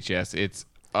Generation VHS. It's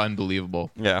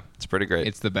unbelievable. Yeah, it's pretty great.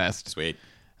 It's the best. Sweet.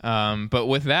 But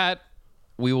with that,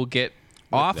 we will get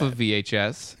off of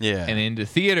VHS and into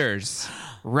theaters.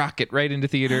 Rocket right into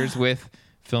theaters with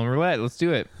Film Roulette. Let's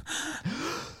do it.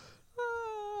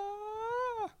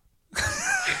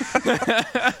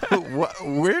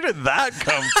 Where did that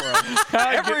come from?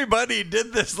 Everybody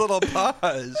did this little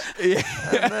pause. Yeah.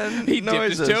 And then He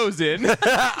dipped his toes in.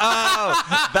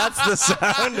 Oh, that's the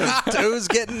sound of toes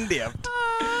getting dipped.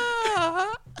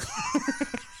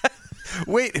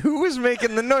 Wait, who was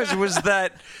making the noise? Was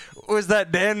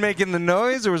that Dan making the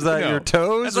noise, or was that your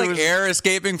toes? That's like air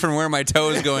escaping from where my toe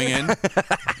is going in.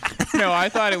 No, I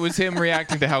thought it was him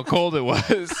reacting to how cold it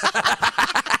was.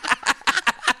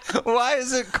 Why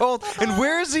is it cold? And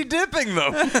where is he dipping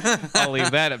them? I'll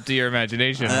leave that up to your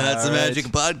imagination. That's the magic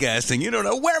of podcasting. You don't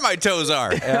know where my toes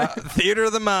are. Yeah, theater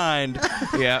of the mind.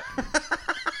 Yeah.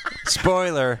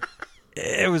 Spoiler: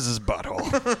 it was his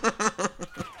butthole.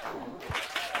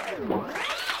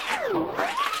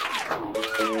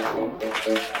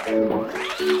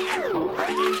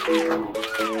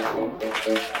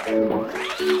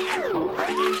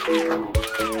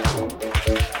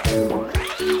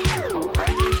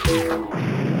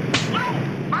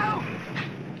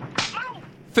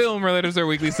 Film Roulette is our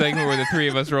weekly segment where the three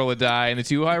of us roll a die, and the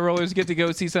two high rollers get to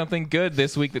go see something good.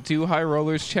 This week, the two high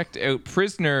rollers checked out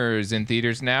Prisoners in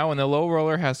theaters now, and the low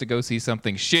roller has to go see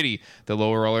something shitty. The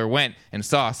low roller went and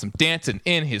saw some dancing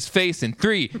in his face in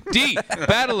 3D.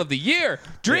 Battle of the Year.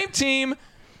 Dream Team.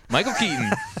 Michael Keaton.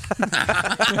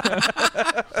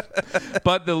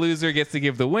 But the loser gets to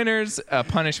give the winners a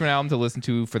punishment album to listen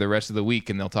to for the rest of the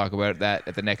week, and they'll talk about that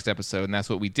at the next episode. And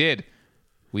that's what we did.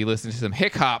 We listened to some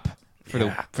Hick Hop for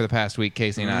the past week,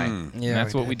 Casey and I. And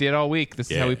that's what we did all week.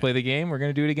 This is how we play the game. We're going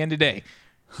to do it again today.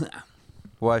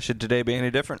 Why should today be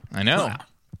any different? I know.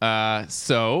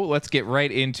 So let's get right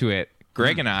into it.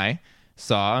 Greg and I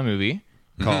saw a movie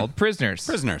called Prisoners.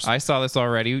 I saw this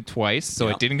already twice, so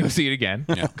I didn't go see it again.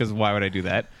 Because why would I do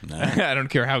that? No. I don't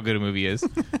care how good a movie is.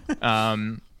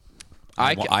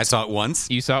 I saw it once.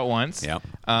 You saw it once. Yep.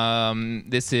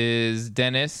 This is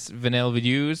Denis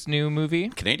Villeneuve's new movie.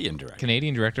 Canadian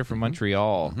director from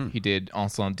Montreal. He did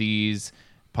Incendies,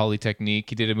 Polytechnique.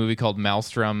 He did a movie called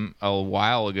Maelstrom a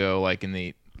while ago, like in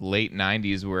the late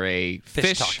 90s, where a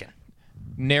fish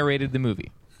narrated the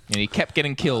movie. And he kept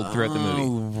getting killed throughout the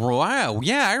movie. Wow.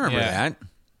 Yeah, I remember that.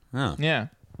 Oh. Yeah.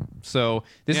 So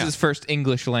this is his first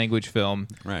English language film.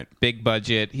 Right. Big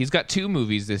budget. He's got 2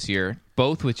 movies this year,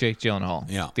 both with Jake Gyllenhaal.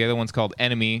 Yeah. The other one's called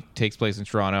Enemy, takes place in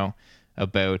Toronto,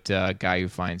 about a guy who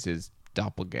finds his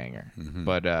doppelganger.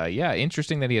 But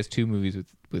interesting that he has 2 movies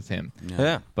with him.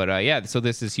 Yeah. But so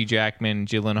this is Hugh Jackman,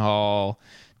 Gyllenhaal,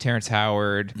 Terrence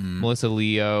Howard, Melissa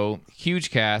Leo, huge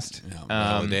cast.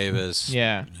 Viola Davis.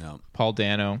 Yeah. Paul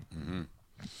Dano.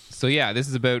 So this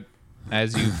is about,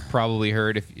 as you've probably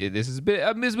heard, this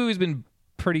movie's been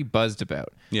pretty buzzed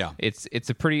about. Yeah. It's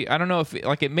a pretty, I don't know if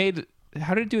it made,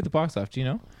 how did it do at the box office? Do you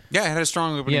know? Yeah, it had a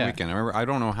strong opening weekend. I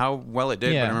don't know how well it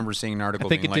did, but I remember seeing an article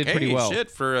being like, pretty well. Shit,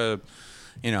 for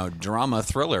a drama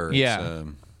thriller. Yeah.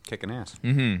 It's kicking ass.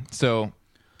 So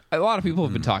a lot of people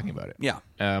have been talking about it. Yeah.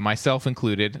 Myself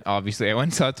included. Obviously, I went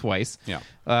and saw it twice. Yeah.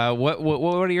 What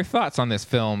are your thoughts on this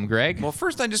film, Greg? Well,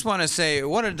 first, I just want to say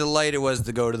what a delight it was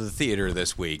to go to the theater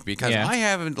this week, because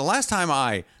the last time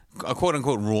I quote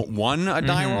unquote won a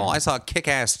die roll, I saw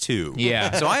Kick-Ass 2.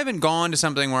 Yeah. So I haven't gone to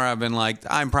something where I've been like,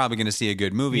 I'm probably going to see a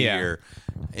good movie here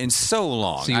in so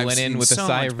long. So you went in with a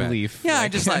sigh of relief. Yeah, I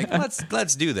just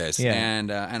let's do this. Yeah.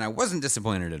 And I wasn't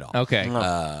disappointed at all. Okay.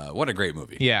 What a great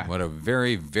movie. Yeah. What a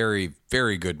very, very,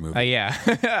 very good movie.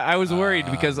 I was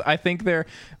worried because I think I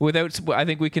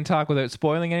think we can talk without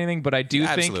spoiling anything, but I do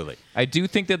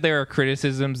think that there are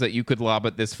criticisms that you could lob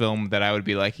at this film that I would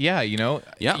be like,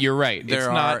 you're right.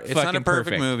 It's not a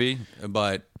perfect movie,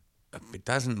 but it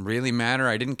doesn't really matter.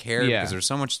 I didn't care because there's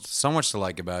so much to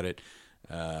like about it.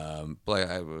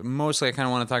 Mostly, I kind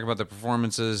of want to talk about the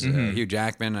performances. Hugh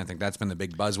Jackman, I think that's been the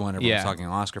big buzz one. Everyone's talking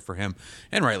Oscar for him,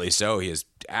 and rightly so. He is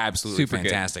absolutely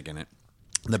fantastic in it.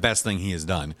 The best thing he has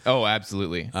done. Oh,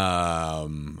 absolutely.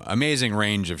 Amazing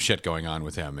range of shit going on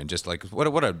with him, and just like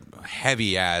what a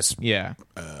heavy ass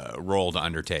role to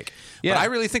undertake. Yeah. But I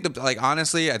really think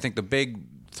honestly, I think the big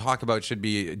talk about should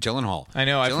be Gyllenhaal. I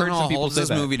know. I've heard some people holds say this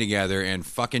that. movie together and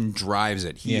fucking drives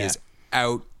it. He is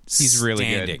outstanding. He's really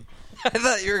good. I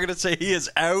thought you were going to say he is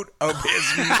out of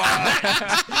his mind.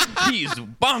 He's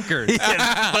bonkers. He is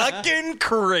fucking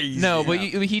crazy. No, but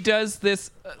he does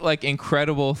this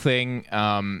incredible thing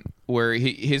where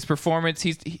his performance,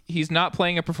 he's not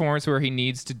playing a performance where he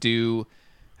needs to do,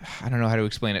 I don't know how to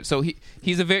explain it. So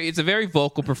it's a very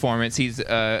vocal performance. He's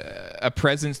a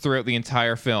presence throughout the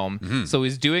entire film. So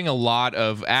he's doing a lot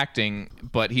of acting,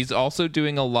 but he's also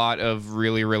doing a lot of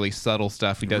really, really subtle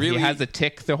stuff. He has a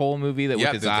tick the whole movie with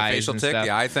his eyes, the facial and tick, stuff.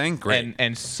 the eye thing, great,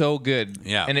 and so good.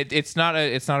 Yeah, and it's not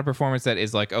a performance that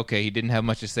is like, okay, he didn't have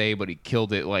much to say, but he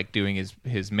killed it, like doing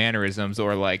his mannerisms,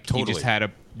 or like he just had a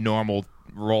normal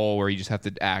role where you just have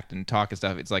to act and talk and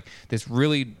stuff. It's like this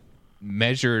really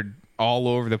measured, all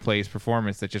over the place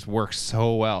performance that just works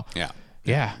so well.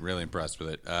 Yeah. Really impressed with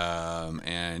it.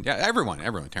 And everyone.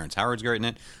 Terrence Howard's great in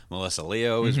it. Melissa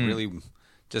Leo is really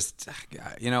just,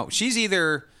 she's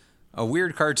either a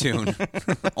weird cartoon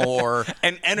or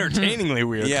an entertainingly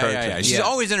weird cartoon. Yeah. She's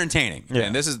always entertaining. Yeah.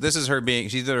 And this is her being,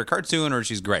 she's either a cartoon or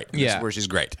she's great. This is where she's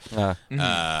great. The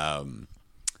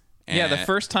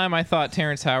first time I thought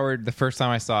Terrence Howard, the first time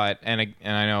I saw it, and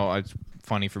I know it's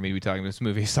funny for me to be talking about this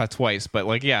movie. I saw it twice, but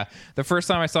the first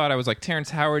time I saw it, I was like, Terrence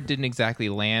Howard didn't exactly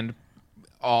land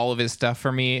all of his stuff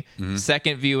for me.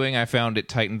 Second viewing, I found it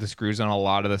tightened the screws on a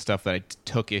lot of the stuff that I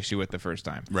took issue with the first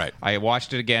time. Right. I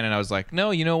watched it again and I was like,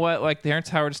 no, you know what? Like, Terrence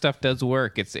Howard stuff does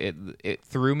work. It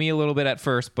threw me a little bit at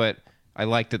first, but I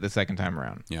liked it the second time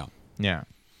around. Yeah.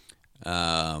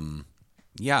 And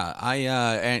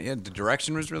the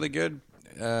direction was really good.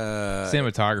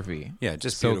 cinematography. Yeah,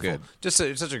 just so beautiful. good. Just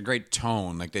such a great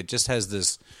tone. Like it just has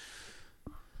this.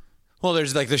 Well,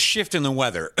 there's like the shift in the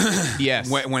weather. Yes.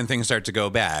 when things start to go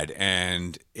bad,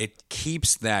 and it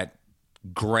keeps that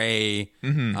gray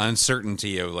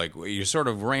uncertainty of like you're sort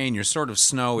of rain, you're sort of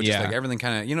snow. It's just like everything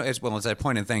kind of it's that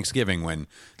point in Thanksgiving when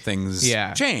things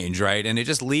change, right? And it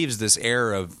just leaves this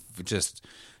air of just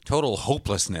total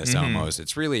hopelessness almost.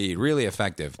 It's really, really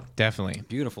effective. Definitely.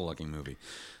 Beautiful looking movie.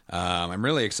 I'm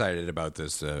really excited about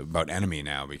this, about Enemy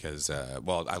now because, I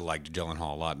liked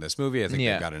Gyllenhaal a lot in this movie. I think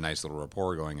they've got a nice little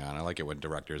rapport going on. I like it when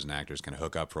directors and actors kind of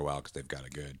hook up for a while because they've got a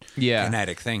good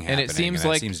kinetic thing happening. And it seems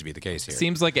seems to be the case here.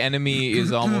 Seems like Enemy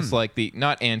is almost like the,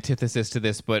 not antithesis to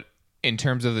this, but in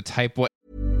terms of the type,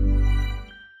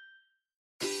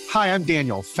 Hi, I'm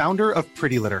Daniel, founder of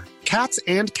Pretty Litter. Cats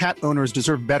and cat owners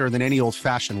deserve better than any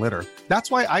old-fashioned litter. That's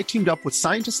why I teamed up with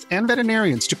scientists and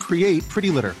veterinarians to create Pretty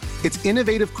Litter. Its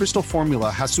innovative crystal formula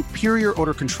has superior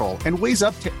odor control and weighs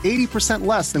up to 80%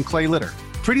 less than clay litter.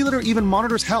 Pretty Litter even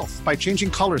monitors health by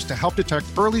changing colors to help detect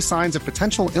early signs of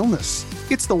potential illness.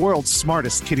 It's the world's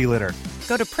smartest kitty litter.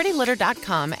 Go to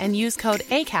prettylitter.com and use code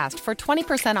ACAST for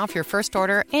 20% off your first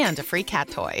order and a free cat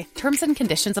toy. Terms and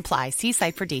conditions apply. See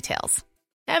site for details.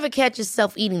 Ever catch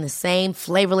yourself eating the same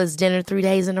flavorless dinner 3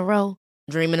 days in a row?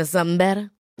 Dreaming of something better?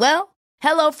 Well,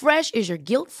 HelloFresh is your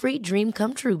guilt-free dream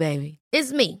come true, baby.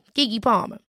 It's me, Keke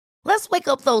Palmer. Let's wake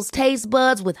up those taste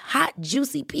buds with hot,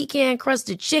 juicy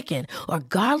pecan-crusted chicken or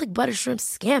garlic butter shrimp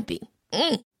scampi.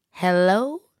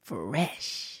 Hello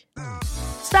Fresh.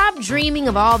 Stop dreaming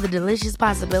of all the delicious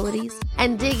possibilities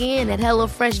and dig in at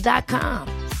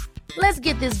HelloFresh.com. Let's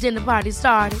get this dinner party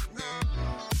started.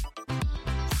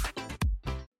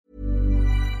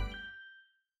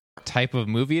 type of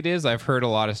movie it is. I've heard a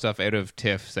lot of stuff out of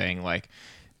TIFF saying like,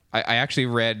 I actually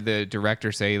read the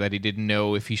director say that he didn't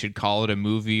know if he should call it a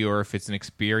movie or if it's an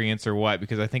experience or what,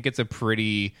 because I think it's a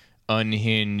pretty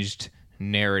unhinged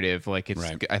narrative. Like it's,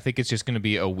 right. I think it's just going to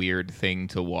be a weird thing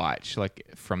to watch, like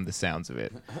from the sounds of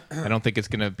it. I don't think it's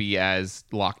going to be as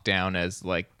locked down as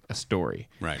like a story.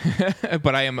 Right.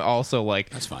 But I am also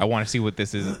like, I want to see what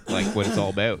this is like, what it's all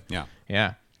about. Yeah.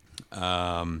 Yeah.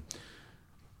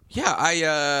 Yeah,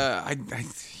 I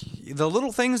the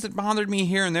little things that bothered me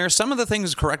here and there, some of the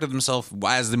things corrected themselves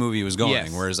as the movie was going.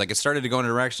 Yes. Whereas, like, it started to go in a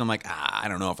direction, I'm like, I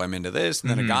don't know if I'm into this. And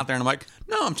then it got there, and I'm like,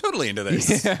 no, I'm totally into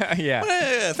this.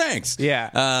 Yeah. Thanks. Yeah.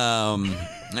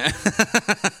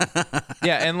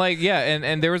 Yeah, and like,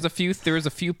 and there was a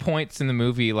few points in the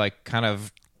movie, like, kind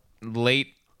of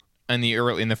late in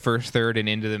the first third and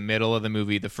into the middle of the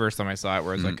movie the first time I saw it,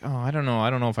 where I was like, oh, I don't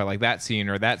know if I like that scene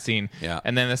or that scene. Yeah.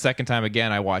 And then the second time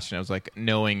again I watched it, I was like,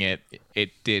 knowing it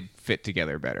did fit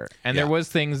together better. And there was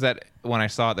things that when I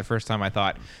saw it the first time I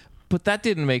thought, but that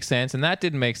didn't make sense and that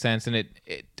didn't make sense. And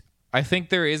it I think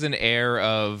there is an air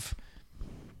of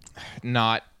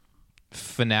not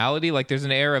finality. Like there's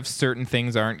an air of certain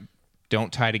things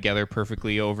don't tie together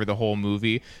perfectly over the whole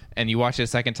movie, and you watch it a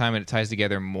second time and it ties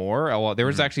together more. Well, there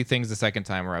was actually things the second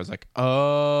time where I was like,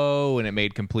 oh, and it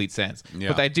made complete sense. Yeah.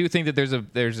 But I do think that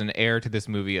there's an air to this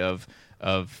movie of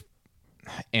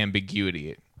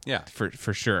ambiguity. Yeah,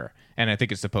 for sure, and I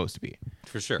think it's supposed to be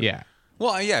for sure. Yeah.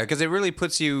 Well, yeah, because it really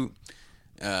puts you.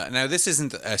 Now, this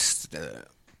isn't as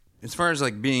far as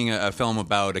like being a film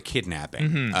about a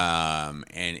kidnapping, and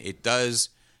it does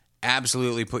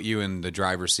absolutely put you in the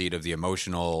driver's seat of the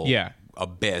emotional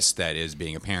abyss that is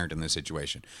being a parent in this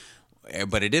situation.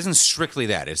 But it isn't strictly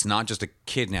that. It's not just a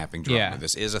kidnapping drama. Yeah.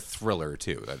 This is a thriller,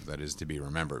 too, that is to be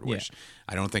remembered, which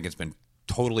I don't think it's been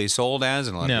totally sold as,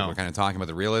 and a lot of people are kind of talking about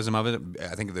the realism of it.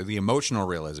 I think the emotional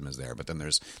realism is there, but then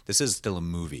this is still a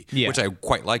movie, which I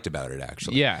quite liked about it,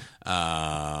 actually. Yeah.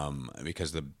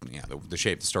 Because the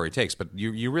shape the story takes. But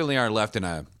you really are left in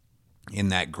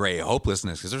that gray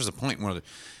hopelessness, because there's a point where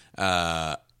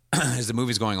as the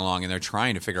movie's going along and they're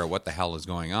trying to figure out what the hell is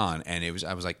going on, and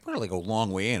I was like, we're like a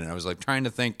long way in, and I was like trying to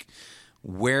think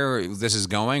where this is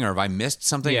going, or have I missed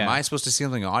something? Am I supposed to see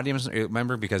something audience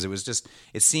member? Because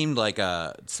it seemed like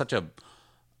such a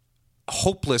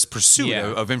hopeless pursuit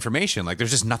of information. Like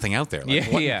there's just nothing out there.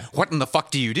 Like, what in the fuck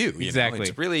do you do? Exactly.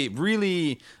 It's really,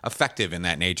 really effective in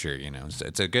that nature.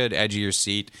 It's a good edge of your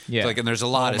seat. Yeah. And there's a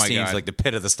lot of scenes like the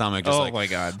pit of the stomach. Just my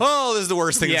god. Oh, this is the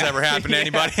worst thing that's ever happened to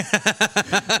anybody.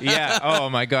 Yeah. Oh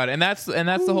my god. And that's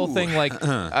the whole thing. Like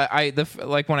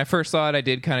like when I first saw it, I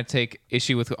did kind of take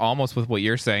issue with what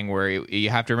you're saying, where you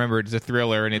have to remember it's a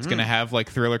thriller and it's going to have like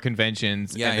thriller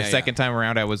conventions. And the second time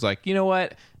around, I was like, you know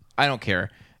what? I don't care.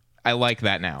 I like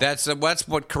that now. That's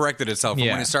what corrected itself.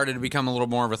 When it started to become a little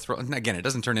more of a thrill. Again, it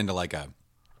doesn't turn into like a,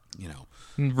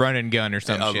 run and gun or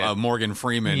some shit. Morgan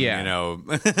Freeman, Yeah.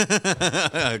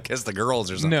 Kiss the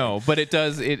Girls or something. No, but it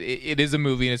is a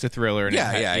movie and it's a thriller. And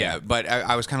Yeah. But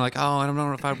I was kind of like, oh, I don't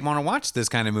know if I want to watch this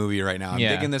kind of movie right now. I'm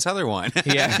digging this other one.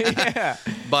 Yeah.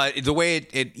 But the way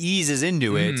it eases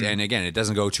into it, and again, it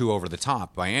doesn't go too over the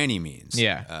top by any means.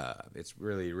 Yeah. It's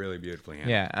really, really beautifully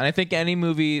handled. Yeah, and I think any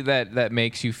movie that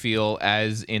makes you feel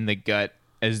as in the gut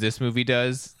as this movie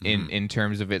does in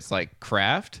terms of its like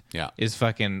craft, is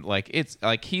fucking like it's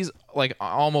like he's like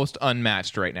almost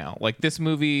unmatched right now. Like this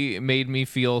movie made me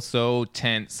feel so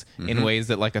tense in ways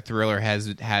that like a thriller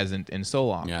hasn't in so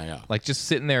long. Yeah. Like just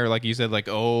sitting there, like you said, like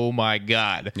oh my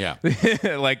god. Yeah.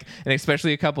 Like and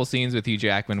especially a couple scenes with Hugh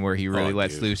Jackman where he really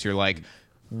lets loose. You're like,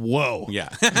 whoa. Yeah.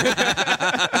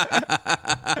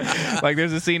 Like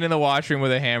there's a scene in the washroom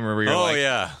with a hammer where you're like,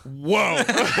 yeah. whoa.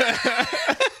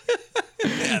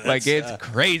 Like it's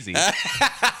crazy.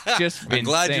 Just I'm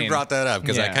glad you insane. brought that up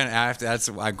because Yeah.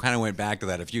 I kind of went back to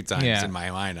that a few times Yeah. in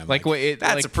my mind. I'm Like, like, what it-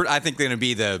 that's like- I think going to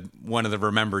be one of the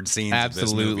remembered scenes of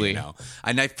this movie. Absolutely. You know?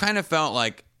 And I kind of felt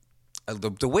like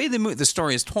the way the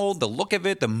story is told, the look of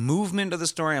it, the movement of the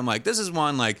story. I'm like, this is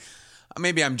one like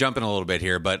maybe I'm jumping a little bit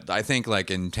here, but I think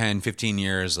like in 10, 15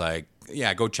 years, like.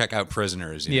 Yeah, go check out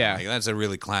Prisoners. You know? Yeah. Like, that's a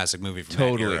really classic movie from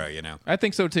Totally. that era, you know. I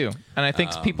think so too. And I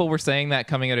think people were saying that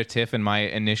coming out of TIFF, and my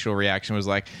initial reaction was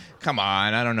like, come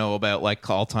on, I don't know about like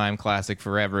all-time classic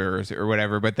forever or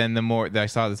whatever. But then the more that I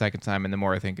saw it the second time and the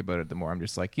more I think about it, the more I'm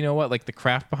just like, you know what? Like the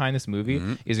craft behind this movie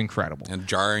is incredible. And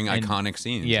jarring, iconic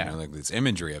scenes. yeah. You know, like this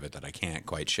imagery of it that I can't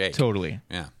quite shake. Totally.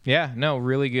 Yeah. Yeah, no,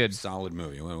 really good. Solid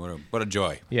movie. What a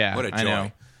joy. Yeah, What a joy. I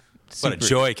know. What a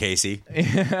joy, Casey.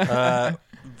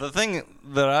 The thing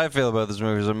that I feel about this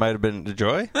movie is it might have been the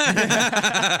joy.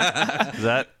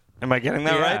 Am I getting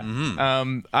that right?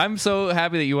 Mm-hmm. I'm so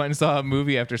happy that you went and saw a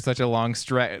movie after such a long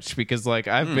stretch because, like,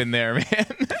 I've been there,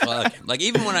 man. like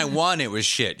even when I won, it was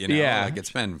shit. You know, Yeah. like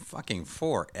it's been fucking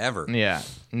forever. Yeah.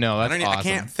 No, that's awesome. I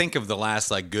can't think of the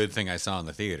last like good thing I saw in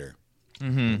the theater.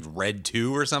 Red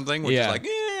 2 or something, which is like,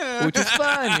 which is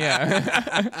fun.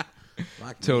 Yeah.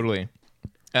 Totally.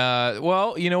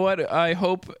 Well, you know what? I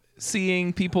hope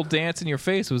seeing people dance in your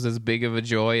face was as big of a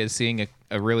joy as seeing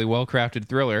a really well-crafted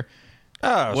thriller.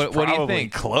 Oh, What do you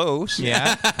think? Close.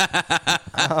 Yeah.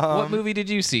 What movie did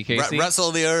you see, Casey?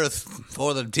 wrestle the earth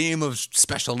for the team of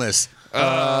specialness.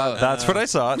 That's what I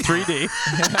saw. 3D.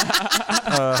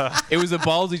 It was a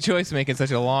ballsy choice making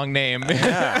such a long name.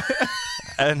 Yeah.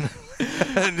 and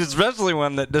especially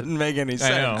one that didn't make any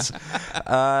sense.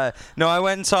 No, I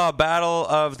went and saw Battle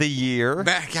of the Year.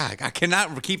 God, I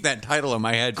cannot keep that title in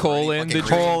my head. Colon,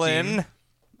 the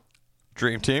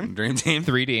Dream Team. Dream Team.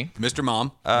 3D. Mr.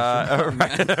 Mom.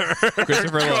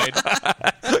 Christopher Lloyd.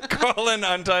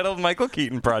 Untitled Michael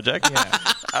Keaton project.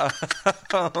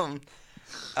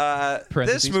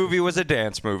 This movie was a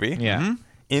dance movie. Yeah.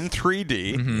 In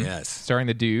 3D. Yes. Starring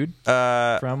the dude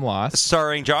from Lost.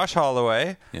 Starring Josh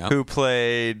Holloway, Yeah. who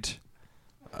played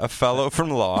a fellow from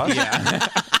Lost.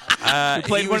 Who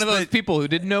played one of those people who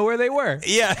didn't know where they were.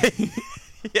 Yeah.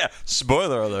 Yeah.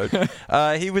 Spoiler alert.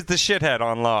 He was the shithead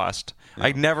on Lost.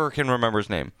 I never can remember his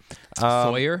name.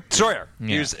 Sawyer? Sawyer.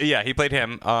 Yeah. He played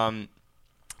him.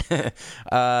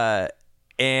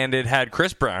 And it had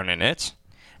Chris Brown in it.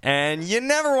 And you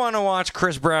never want to watch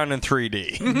Chris Brown in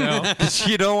 3D. No. Because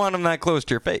you don't want him that close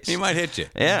to your face. He might hit you.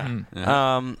 Yeah.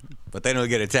 But then he'll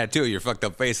get a tattoo of your fucked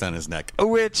up face on his neck.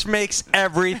 Which makes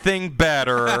everything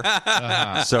better.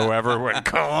 So everyone,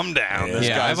 calm down. This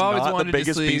guy's not the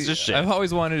biggest piece of shit. I've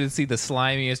always wanted to see the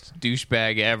slimiest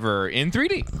douchebag ever in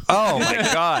 3D. Oh my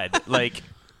god! Like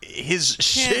his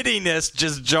shittiness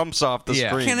just jumps off the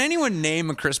screen. Can anyone name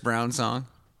a Chris Brown song?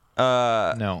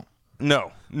 No.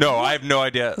 No, I have no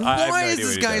idea. Why is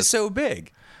this guy so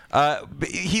big?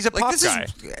 He's a pop guy.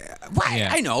 Why? Yeah.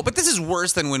 I know, but this is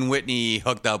worse than when Whitney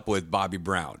hooked up with Bobby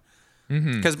Brown.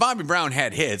 Because Bobby Brown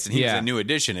had hits, and he was a new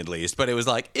addition at least. But it was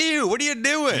like, ew, what are you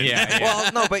doing? Yeah.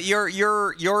 Well, no, but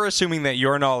you're assuming that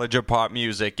your knowledge of pop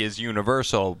music is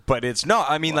universal, but it's not.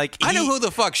 I mean, like I know who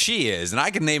the fuck she is, and I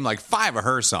can name like 5 of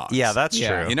her songs. Yeah, that's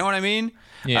Yeah. true. You know what I mean?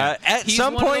 Yeah. At He's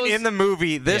some one of point those- in the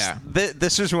movie,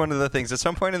 this is one of the things. At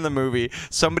some point in the movie,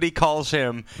 somebody calls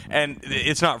him, and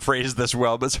it's not phrased this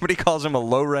well, but somebody calls him a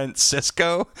low rent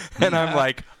Cisco, and I'm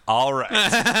like, all right.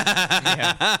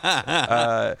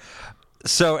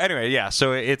 So anyway,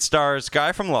 so it stars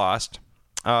Guy from Lost,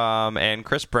 and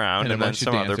Chris Brown, And a and then bunch of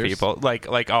some other dancers. people,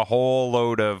 like a whole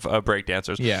load of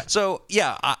breakdancers. Yeah. So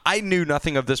I knew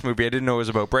nothing of this movie. I didn't know it was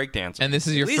about breakdancing. And this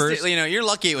is your At least, first. you're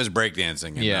lucky it was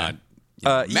breakdancing and Yeah. not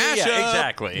yeah, mashup,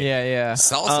 exactly. Yeah.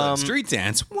 salsa, street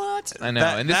dance. What? What? I know,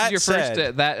 and this is your first.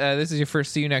 This is your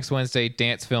first See You Next Wednesday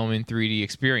dance film in 3D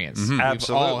experience. We've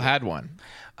Absolutely. all had one.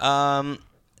 I'm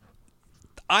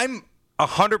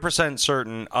 100%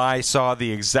 certain I saw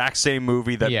the exact same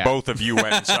movie that both of you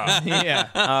went and saw.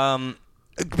 Yeah.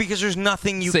 Because there's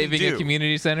nothing you Saving can do. a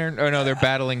community center? Oh no, they're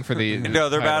battling for the. No,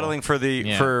 they're title. battling for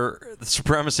the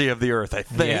supremacy of the earth, I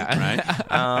think. Yeah.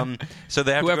 Right. So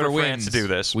they have Whoever to go to wins, France to do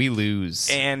this. we lose.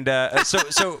 And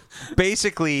so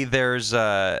basically, there's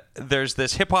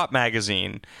this hip hop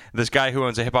magazine. This guy who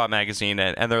owns a hip hop magazine,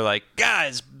 and they're like,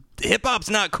 guys, hip hop's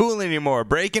not cool anymore.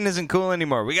 Breaking isn't cool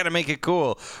anymore. We got to make it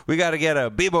cool. We got to get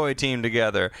a b-boy team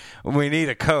together. We need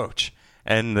a coach.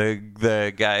 And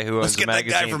the guy who owns the magazine,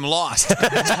 that guy from Lost.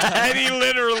 and he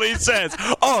literally says,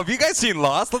 "Oh, have you guys seen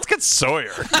Lost? Let's get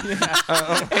Sawyer."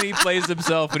 And he plays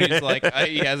himself, and he's like,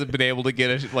 he hasn't been able to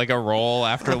get a role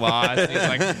after Lost. And he's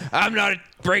like, I'm not a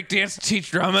breakdance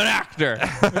teacher. I'm an actor.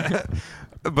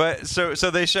 But so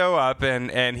they show up,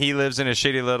 and he lives in a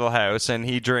shitty little house, and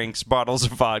he drinks bottles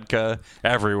of vodka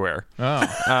everywhere.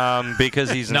 Oh,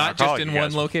 because he's not just in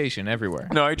one location. location, everywhere.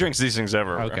 No, he drinks these things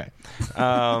everywhere. Okay.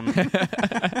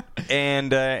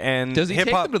 And Does he take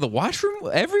hip-hop, them to the washroom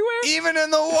everywhere? even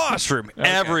in the washroom,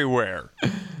 everywhere.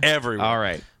 All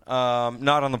right.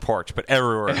 Not on the porch, but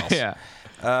everywhere else. Yeah.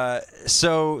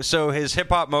 So his hip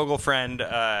hop mogul friend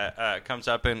comes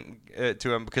up and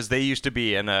to him because they used to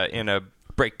be in a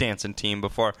breakdancing team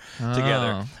before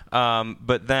together.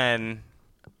 But then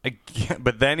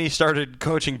he started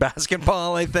coaching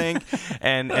basketball, I think,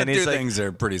 and he's like, things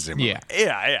are pretty similar.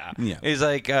 Yeah. Yeah. He's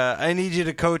like, I need you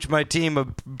to coach my team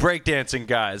of breakdancing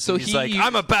guys. So he's like,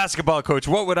 I'm a basketball coach.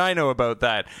 What would I know about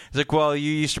that? He's like, well,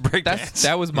 you used to breakdance.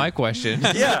 That was my question.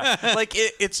 Yeah, like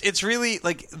it's really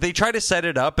like they try to set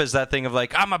it up as that thing of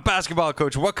like, I'm a basketball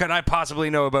coach. What could I possibly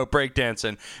know about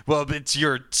breakdancing? Well, it's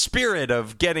your spirit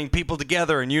of getting people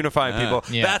together and unifying people.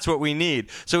 Yeah. That's what we need.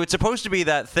 So it's supposed to be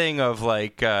that thing of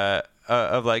like. Well,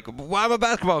 I'm a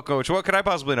basketball coach. What could I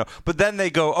possibly know? But then they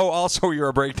go, oh, also you're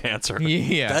a breakdancer.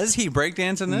 Yeah. Does he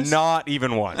breakdance in this? Not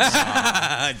even once.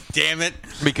 Damn it.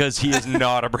 Because he is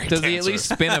not a breakdancer. Does he at least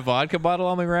spin a vodka bottle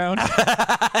on the ground?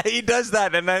 He does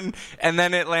that, and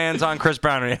then it lands on Chris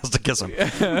Brown, and he has to kiss him.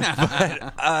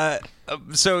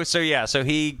 So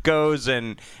he goes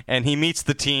and he meets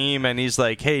the team, and he's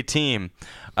like, hey, team,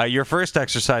 your first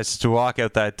exercise is to walk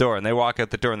out that door. And they walk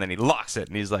out the door, and then he locks it,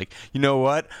 and he's like, you know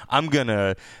what? I'm going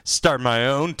to start my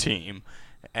own team.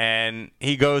 And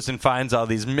he goes and finds all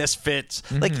these misfits.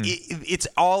 Mm-hmm. Like, it's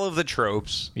all of the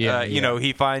tropes. Yeah, you know,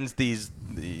 he finds these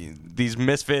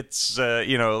misfits,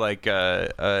 like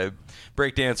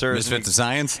breakdancers. Misfits of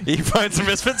science? He finds some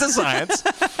misfits of science.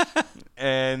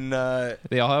 And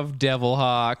they all have devil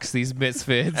hawks, these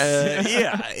misfits.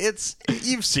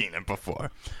 You've seen it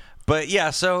before. But yeah,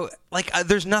 so like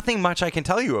there's nothing much I can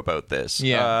tell you about this.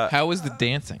 Yeah. How was the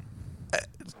dancing?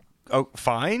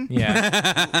 Fine.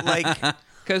 Yeah. Like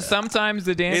because sometimes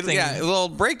the dancing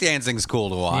breakdancing's cool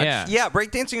to watch. Yeah,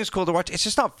 breakdancing is cool to watch. It's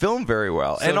just not filmed very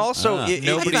well. And also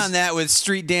nobody on that with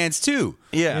Street Dance too.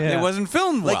 Yeah. It wasn't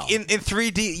filmed well. Like in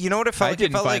 3D, you know what it felt I like?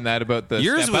 didn't find that about the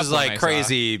yours Step was Up one like I saw.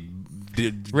 crazy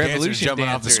Revolution jumping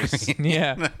dancers. off the screen.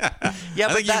 Yeah. Yeah,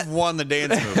 I think you've won the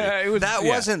dance movie.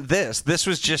 Wasn't this. This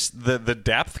was just the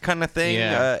depth kind of thing.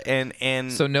 Yeah.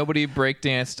 And so nobody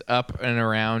breakdanced up and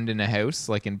around in a house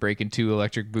like in Breakin' 2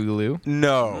 Electric Boogaloo?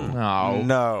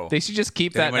 No. They should just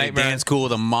keep Did that anybody nightmare. dance cool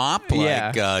with a mop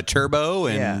like Turbo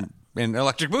and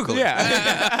Electric Boogaloo?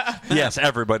 Yeah. Yes,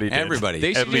 everybody did. Everybody.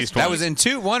 They should At least That once. was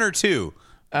in one or two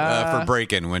for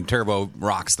Breakin' when Turbo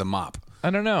rocks the mop. I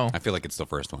don't know. I feel like it's the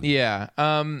first one. Yeah.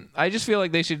 I just feel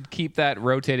like they should keep that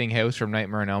rotating house from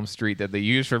Nightmare on Elm Street that they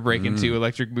use for Breakin' 2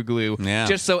 Electric Boogaloo. Yeah.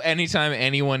 Just so anytime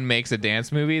anyone makes a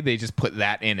dance movie, they just put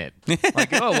that in it.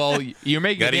 Like, oh, well, you're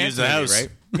making a Gotta dance use the movie, house. right?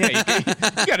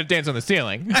 Yeah, you got to dance on the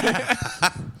ceiling.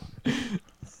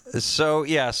 So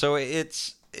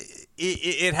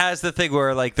it has the thing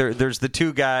where like there's the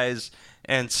two guys.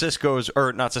 And Chris Brown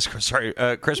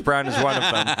is one of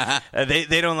them.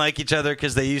 They don't like each other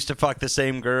because they used to fuck the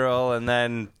same girl, and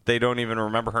then they don't even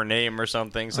remember her name or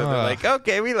something. So they're like,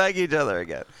 okay, we like each other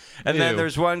again. And then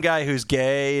there's one guy who's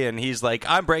gay, and he's like,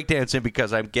 I'm breakdancing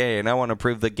because I'm gay, and I want to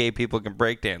prove that gay people can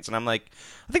breakdance. And I'm like,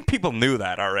 I think people knew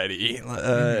that already.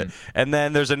 And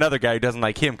then there's another guy who doesn't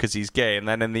like him because he's gay, and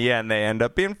then in the end they end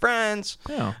up being friends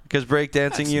because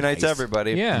breakdancing unites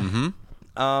everybody.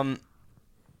 Yeah.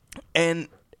 And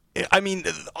I mean,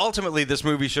 ultimately, this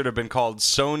movie should have been called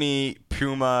Sony,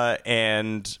 Puma,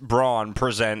 and Braun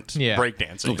present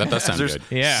breakdancing. Ooh, that does sound There's good.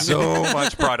 Yeah. so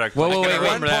much product. Wait, I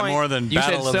remember that more than You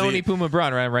said Battle of Sony, the... Puma,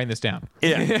 Braun, right? I'm writing this down.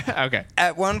 Yeah. Okay.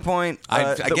 At one point,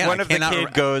 one of the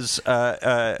kid goes,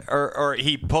 or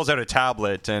he pulls out a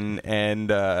tablet,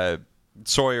 and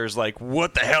Sawyer's like,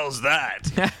 "What the hell's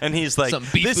that?" And he's like, Some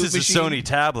beep "This boop is a machine? Sony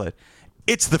tablet.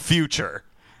 It's the future."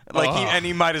 Like,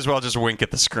 he might as well just wink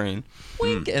at the screen.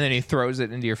 Wink, and then he throws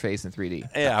it into your face in 3D.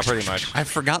 Yeah, pretty much. I've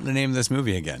forgotten the name of this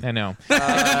movie again. I know.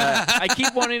 I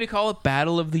keep wanting to call it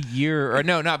Battle of the Year, or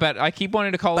no, not Bat. I keep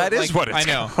wanting to call That it. is what it's I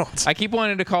know. called. I keep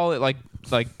wanting to call it like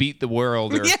Beat the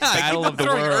World or Battle of the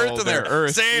throwing World Earth in there. or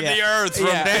Earth. Save the Earth from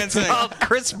Yeah. dancing. Well,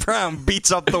 Chris Brown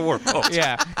beats up the world.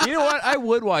 Yeah, you know what? I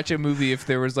would watch a movie if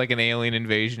there was like an alien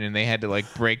invasion and they had to like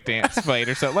break dance fight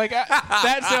or something. Like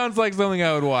that sounds like something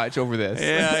I would watch over this.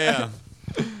 Yeah.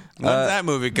 When's that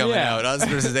movie coming out? Us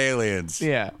versus Aliens.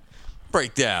 Yeah,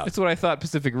 Breakdown. that's what I thought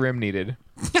Pacific Rim needed.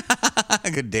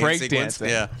 Good dance break sequence. dancing.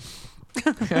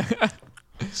 Yeah.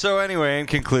 So anyway, in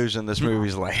conclusion, this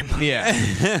movie's lame. Yeah.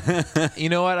 You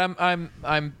know what?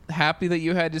 I'm happy that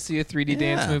you had to see a 3D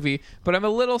dance movie, but I'm a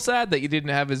little sad that you didn't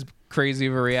have as crazy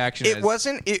of a reaction. It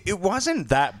wasn't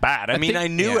that bad. I mean, think- I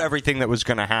knew everything that was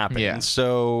going to happen. Yeah.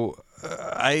 So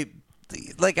I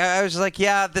was like,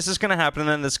 yeah, this is going to happen, and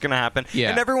then this is going to happen.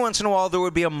 Yeah. And every once in a while, there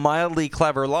would be a mildly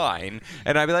clever line,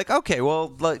 and I'd be like, okay,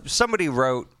 well, like, somebody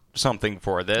wrote something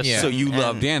for this. Yeah. So you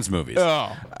love dance movies.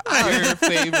 Oh, your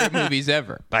favorite movies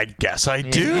ever. I guess I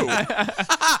do.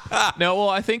 No, well,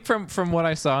 I think from what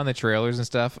I saw in the trailers and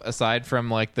stuff, aside from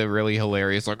like the really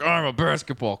hilarious, like, I'm a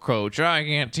basketball coach, I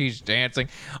can't teach dancing.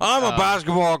 I'm a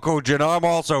basketball coach, and I'm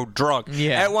also drunk.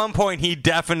 Yeah. At one point, he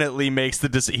definitely makes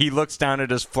the he looks down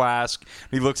at his flask,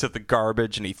 he looks at the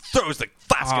garbage, and he throws the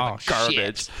flask in the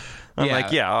garbage. Shit. I'm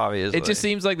like, yeah, obviously. It just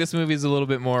seems like this movie is a little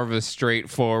bit more of a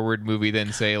straightforward movie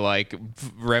than, say, like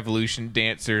Revolution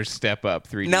Dancers Step Up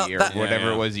 3D Now, or that-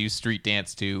 whatever it was you street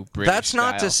dance to. British That's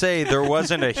not style. to say there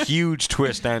wasn't a huge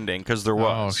twist ending, because there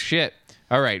Oh, was. shit.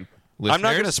 All right. Listeners, I'm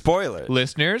not going to spoil it.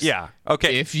 Listeners, Yeah,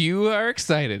 okay. If you are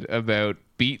excited about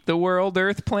Beat the World,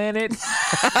 Earth, Planet,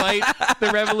 Fight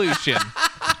the Revolution,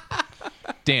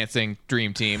 Dancing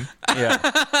Dream Team, Yeah,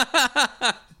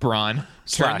 Braun, turn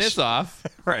Slash. this off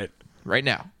right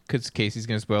now because Casey's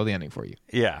going to spoil the ending for you.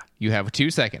 Yeah. You have 2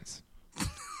 seconds.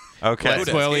 Okay. Let's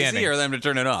spoil the Casey ending. or them to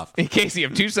turn it off? Casey, you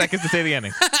have 2 seconds to say the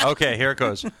ending. Okay, here it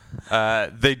goes.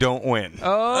 They don't win.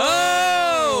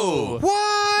 Oh!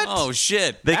 What? Oh,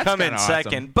 shit. They That's come in kinda awesome.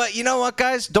 second. But you know what,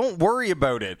 guys? Don't worry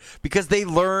about it, because they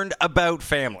learned about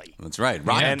family. That's right.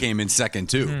 Rocket Yeah. came in second,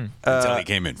 too, until he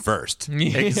came in first.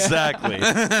 Exactly.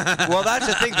 Well, that's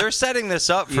the thing. They're setting this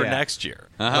up for Yeah. next year.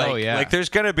 Oh, yeah. Like, there's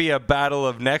going to be a battle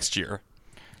of next year.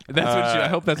 That's what I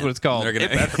hope that's what it's called. They're gonna,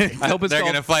 I hope it's they're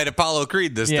called, gonna fight Apollo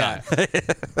Creed this time.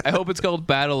 I hope it's called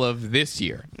Battle of This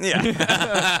Year. Yeah.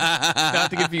 Not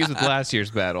to confuse with last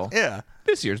year's battle. Yeah.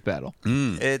 This year's battle.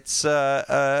 It's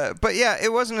but yeah,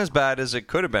 it wasn't as bad as it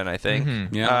could have been, I think.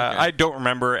 Yeah, okay. I don't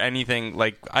remember anything.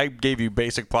 Like, I gave you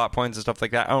basic plot points and stuff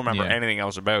like that. I don't remember Yeah. anything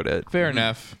else about it. Fair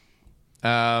enough.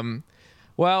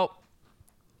 Well,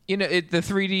 you know, the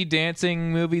 3D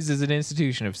dancing movies is an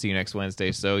institution of See You Next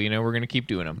Wednesday, so, you know, we're going to keep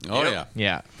doing them. Oh, yeah.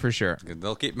 Yeah, for sure.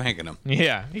 They'll keep making them.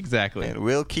 Yeah, exactly. And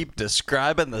we'll keep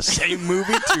describing the same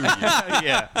movie to you.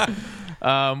 Yeah.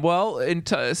 Well,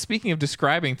 speaking of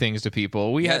describing things to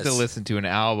people, we had to Yes. listen to an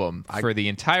album for the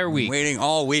entire week Waiting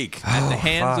all week. at the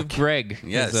hands of Greg. 'Cause,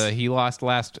 Yes. he lost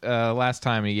last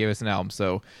time and he gave us an album,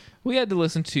 so we had to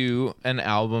listen to an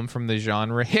album from the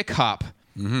genre hip hop.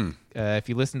 Mm-hmm. If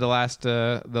you listened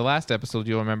to the last episode,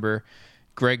 you'll remember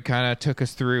Greg kind of took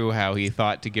us through how he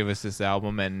thought to give us this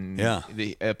album, and Yeah.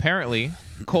 apparently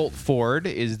Colt Ford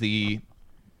is the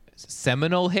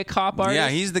seminal hip hop artist. Yeah,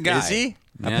 he's the guy. Is he?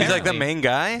 Yeah. He's like the main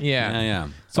guy? Yeah. Yeah.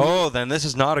 Oh, then this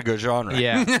is not a good genre.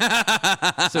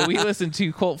 Yeah. So we listened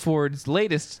to Colt Ford's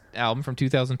latest album from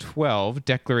 2012,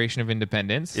 Declaration of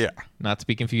Independence. Yeah. Not to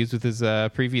be confused with his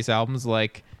previous albums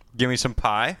like Give me some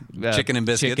pie. Chicken and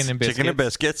biscuits. Chicken and Biscuits. Chicken and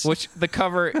Biscuits. Which the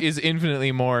cover is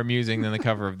infinitely more amusing than the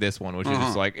cover of this one, which is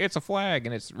just like, it's a flag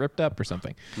and it's ripped up or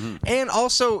something. And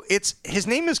also, his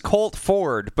name is Colt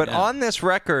Ford, but on this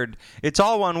record, it's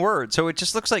all one word, so it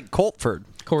just looks like Coltford.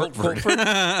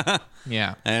 Coltford.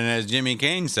 Yeah. And as Jimmy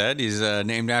Kane said, he's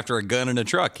named after a gun in a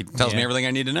truck. He tells me Yeah. everything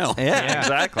I need to know. Yeah,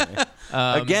 exactly.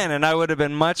 Again, and I would have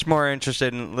been much more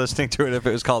interested in listening to it if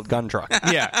it was called Gun Truck.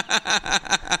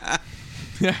 Yeah.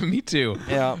 Yeah, me too.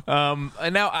 Yeah.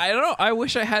 And now I don't know. I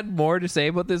wish I had more to say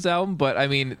about this album, but I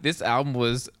mean, this album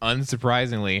was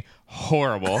unsurprisingly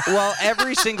horrible. Well,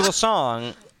 every single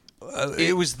song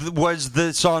it was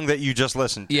the song that you just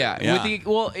listened to. Yeah.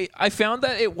 I found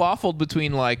that it waffled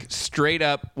between like straight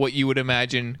up what you would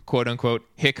imagine, quote unquote,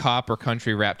 hip hop or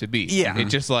country rap to be. Yeah. It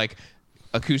just like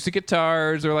acoustic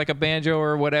guitars or like a banjo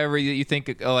or whatever you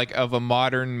think like of a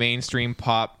modern mainstream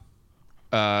pop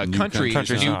country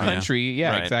country new song, country.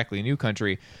 Yeah, Right. exactly. New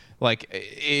country. Like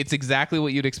it's exactly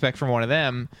what you'd expect from one of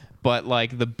them, but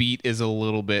like the beat is a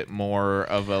little bit more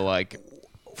of a like.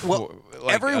 Well,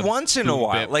 like every once in a boom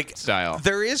while, bip like style.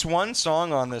 there is one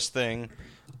song on this thing.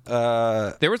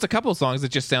 There was a couple songs that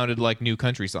just sounded like new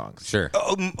country songs. Sure.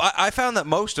 I found that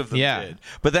most of them Yeah. did,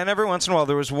 but then every once in a while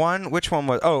there was one. Which one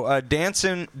was?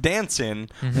 Dancing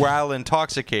while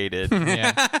intoxicated.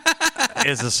 Yeah.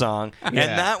 Is a song, and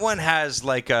that one has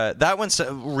like that one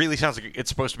really sounds like it's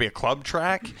supposed to be a club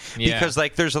track because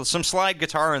like there's some slide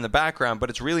guitar in the background, but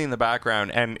it's really in the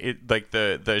background, and it like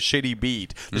the shitty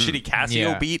beat, the shitty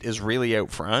Casio beat is really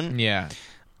out front. Yeah.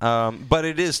 But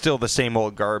it is still the same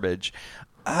old garbage.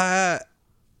 And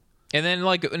then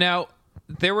like now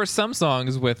there were some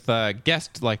songs with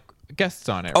guests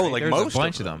on it. Oh, right? like There's most a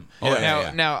bunch of of them. Oh,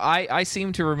 yeah. Now I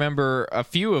seem to remember a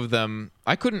few of them.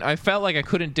 I felt like I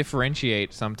couldn't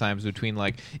differentiate sometimes between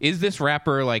like, is this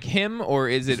rapper like him or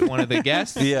is it one of the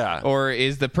guests? Yeah. Or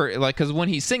is the like, because when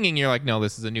he's singing, you're like, no,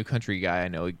 this is a new country guy. I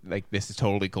know, like this is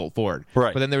totally Colt Ford.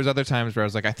 Right. But then there was other times where I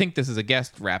was like, I think this is a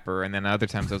guest rapper, and then other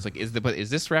times I was like, is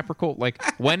this rapper Colt? Like,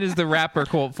 when is the rapper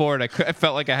Colt Ford? I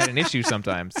felt like I had an issue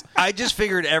sometimes. I just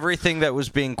figured everything that was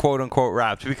being quote unquote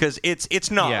rapped because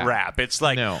it's not rap. It's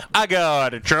like I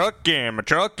got a truck and my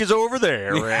truck is over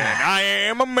there and I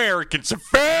am American, so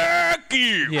fuck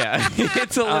you. Yeah,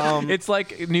 it's it's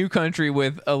like new country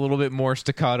with a little bit more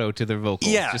staccato to their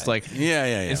vocals. Yeah. Just like Yeah.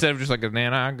 instead of just like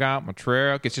then I got my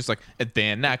truck, it's just like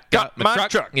then I got my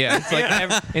truck. Yeah, it's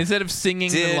like instead of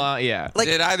singing the line. Yeah, Like-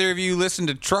 Did either of you listen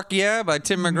to Truck Yeah by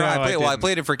Tim McGraw? No, I I didn't.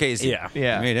 played it for Casey.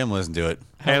 Yeah. I made him listen to it.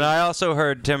 And I also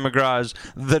heard Tim McGraw's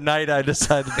 "The Night I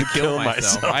Decided to Kill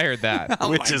Myself," I heard that.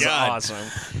 which is God.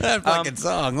 awesome. That fucking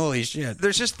song, holy shit.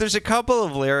 There's a couple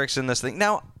of lyrics in this thing.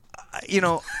 Now, you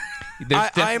know,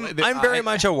 I'm very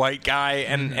much a white guy,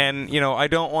 and you know, I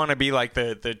don't want to be like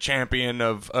the champion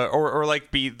of or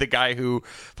like be the guy who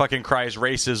fucking cries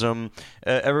racism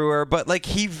everywhere. But like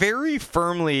he very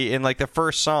firmly in like the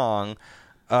first song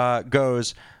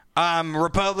goes, I'm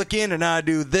Republican and I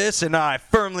do this and I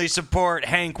firmly support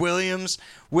Hank Williams,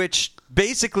 which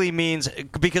basically means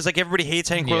because like everybody hates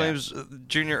Hank Williams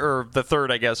Jr. or the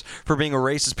third, I guess, for being a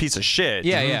racist piece of shit.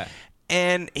 Yeah.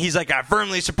 And he's like, I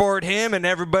firmly support him, and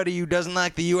everybody who doesn't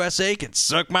like the USA can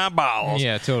suck my balls.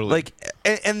 Yeah, totally. Like,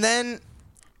 and then,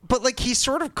 but like he's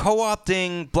sort of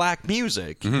co-opting black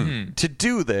music to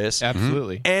do this.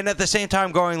 Absolutely. And at the same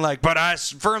time going like, but I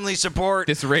firmly support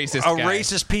This racist a guy.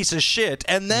 racist piece of shit.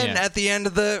 And then Yeah. at the end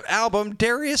of the album,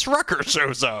 Darius Rucker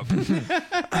shows up.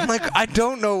 I'm like, I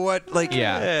don't know what, like,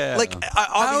 Yeah. like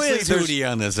How obviously is there's-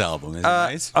 Hootie on this album? Is it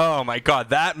nice? Oh my God,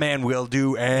 that man will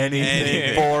do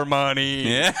anything for money.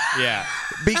 Yeah. Yeah.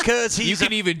 Because You he's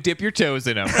can even dip your toes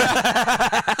in him.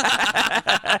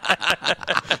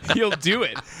 He'll do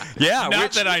it. yeah,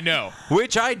 Not that I know.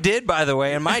 which I did, by the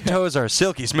way, and my toes are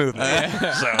silky smooth.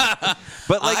 Now, so,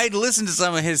 but like, I'd listened to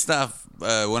some of his stuff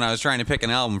when I was trying to pick an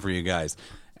album for you guys,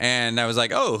 and I was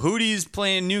like, "Oh, Hootie's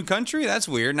playing new country? That's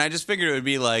weird." And I just figured it would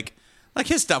be like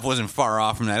his stuff wasn't far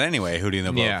off from that anyway. Hootie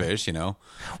and the Yeah. Blowfish, you know.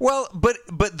 well, but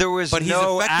there was But he's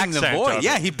no affecting the accent voice. of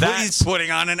Yeah, it. he's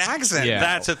putting on an accent. Yeah.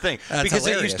 That's the thing. That's because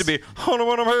it used to be,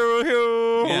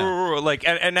 Yeah. like,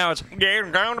 and now it's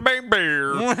getting down to be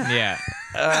beer, Yeah.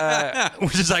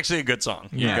 which is actually a good song.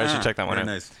 You guys should check that one Very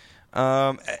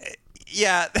out. nice.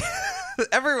 Yeah,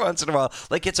 every once in a while,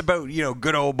 like it's about, you know,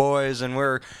 good old boys, and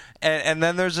and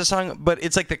then there's a song, but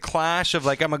it's like the clash of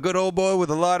like, I'm a good old boy with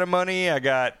a lot of money. I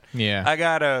got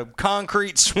a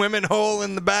concrete swimming hole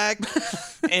in the back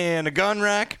and a gun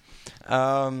rack.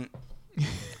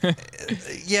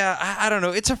 Yeah, I don't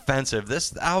know. It's offensive.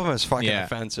 This album is fucking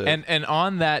offensive. And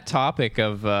on that topic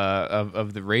of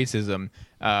the racism,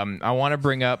 I want to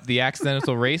bring up The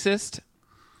Accidental Racist.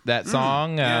 That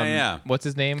song. Yeah. What's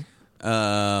his name?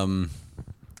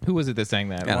 Who was it that sang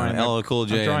that? I don't know, LL Cool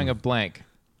J I'm drawing and- a blank.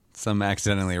 Some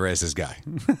accidentally racist guy.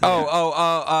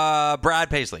 Brad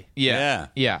Paisley. Yeah.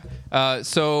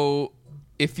 So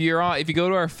if you go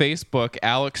to our Facebook,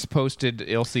 Alex posted.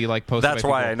 You'll see posted. That's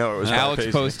why I know it was Brad Alex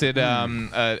Paisley. posted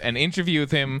an interview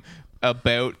with him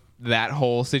about that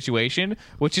whole situation,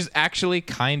 which is actually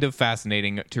kind of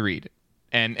fascinating to read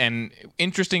and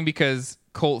interesting because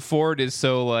Colt Ford is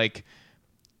so like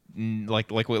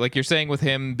you're saying with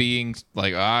him being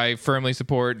like, I firmly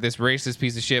support this racist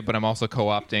piece of shit, but I'm also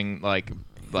co-opting like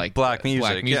like black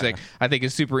music. Yeah. I think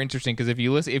is super interesting because if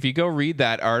you go read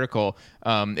that article,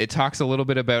 it talks a little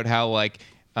bit about how like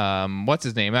what's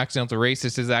his name, Accidental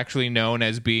Racist, is actually known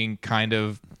as being kind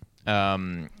of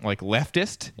like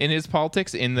leftist in his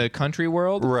politics in the country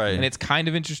world, right? And it's kind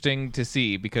of interesting to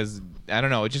see because I don't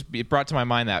know, it brought to my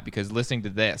mind that because listening to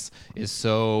this is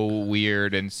so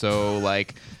weird and so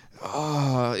like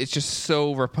it's just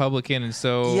so Republican and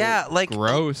so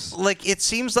gross. Like it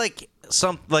seems like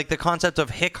the concept of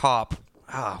hick hop,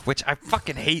 which I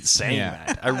fucking hate saying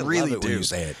that. I really love it do. when you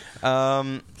say it.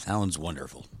 Sounds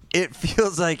wonderful. It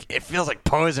feels like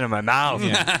poison in my mouth.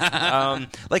 Yeah.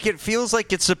 Like it feels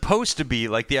like it's supposed to be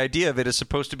like the idea of it is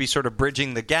supposed to be sort of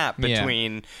bridging the gap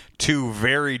between two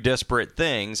very disparate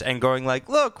things and going like,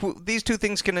 look, these two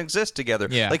things can exist together.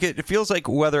 Yeah. Like it feels like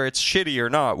whether it's shitty or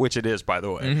not, which it is, by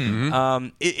the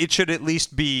way, it should at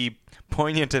least be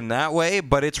poignant in that way,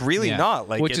 but it's really not.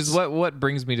 Like, which is what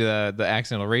brings me to the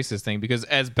Accidental Racist thing, because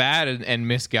as bad and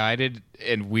misguided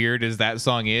and weird as that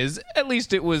song is, at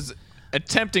least it was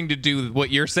attempting to do what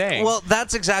you're saying. Well, that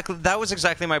was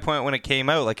exactly my point when it came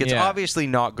out. Like, it's obviously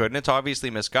not good and it's obviously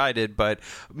misguided, but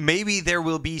maybe there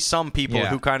will be some people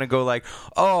who kind of go like,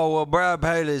 "Oh, well, Brad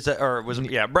Paisley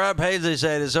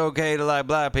said it's okay to like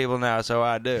black people now, so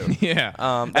I do." Yeah.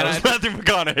 And was Matthew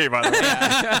McConaughey, by the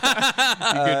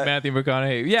way. Good Matthew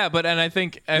McConaughey. Yeah, but I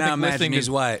think imagine he's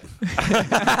white.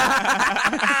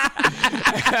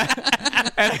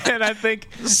 and I think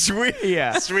sweet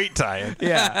tie-in.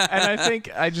 Yeah, and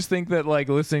I just think that like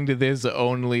listening to this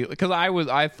only because I was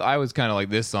kind of like,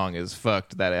 this song is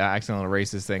fucked, that Accidental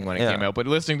Racist thing when it came out, but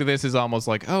listening to this is almost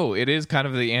like, oh, it is kind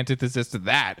of the antithesis to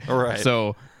that. Right.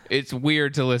 So it's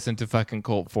weird to listen to fucking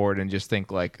Colt Ford and just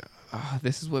think like, oh,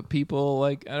 this is what people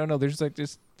like. I don't know. There's like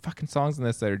just fucking songs in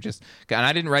this that are just, and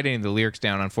I didn't write any of the lyrics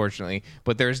down, unfortunately,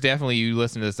 but there's definitely, you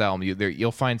listen to this album,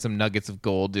 you'll find some nuggets of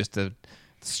gold just to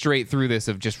straight through this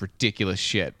of just ridiculous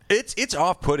shit. It's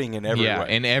off-putting in every way. Yeah,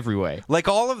 in every way. Like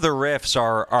all of the riffs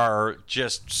are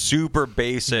just super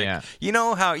basic. Yeah. You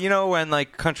know when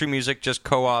like country music just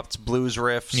co-opts blues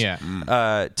riffs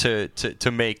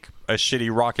to make a shitty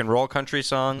rock and roll country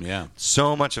song. Yeah.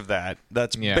 So much of that.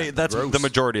 That's the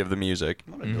majority of the music.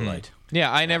 What a delight.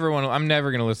 Yeah, I'm never going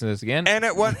to listen to this again. And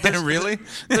really?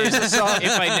 There's a song.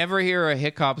 If I never hear a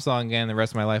hip hop song again the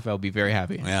rest of my life, I'll be very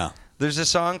happy. Yeah. There's a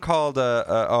song called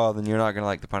then you're not going to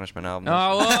like the Punishment album.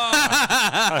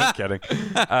 I'm kidding.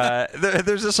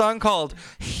 There's a song called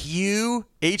Hugh,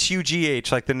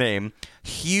 H-U-G-H, like the name,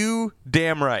 Hugh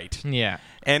Damn Right. Yeah.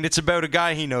 And it's about a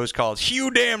guy he knows called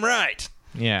Hugh Damn Right.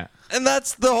 Yeah. And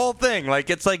that's the whole thing. Like,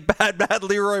 it's like Bad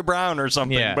Leroy Brown or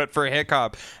something, but for hip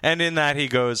hop. And in that he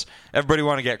goes, everybody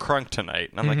want to get crunk tonight.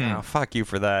 And I'm like, oh, fuck you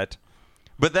for that.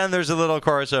 But then there's a little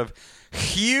chorus of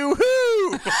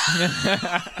Hugh-hoo!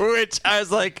 Which I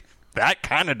was like, that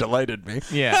kind of delighted me.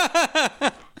 Yeah.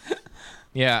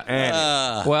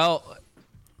 Yeah. Well,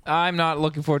 I'm not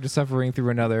looking forward to suffering through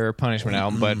another Punishment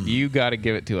album, but you got to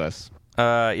give it to us.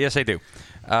 Yes, I do.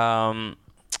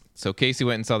 So Casey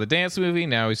went and saw the dance movie.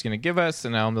 Now he's going to give us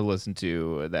an album to listen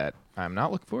to that I'm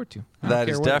not looking forward to. That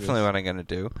is definitely what I'm going to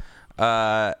do.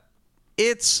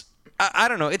 It's, I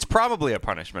don't know, it's probably a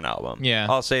Punishment album. Yeah.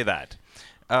 I'll say that.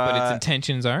 But its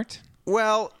intentions aren't?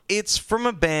 Well, it's from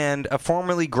a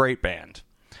formerly great band.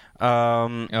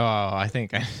 I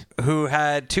think who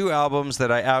had two albums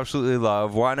that I absolutely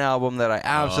love, one album that I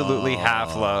absolutely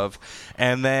half love,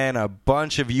 and then a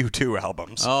bunch of U2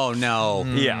 albums. Oh, no.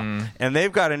 Yeah. And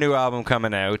they've got a new album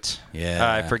coming out.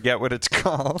 Yeah. I forget what it's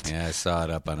called. Yeah, I saw it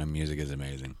up on a Music is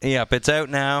Amazing. Yep, it's out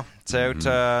now. It's out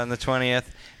on the 20th.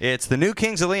 It's the new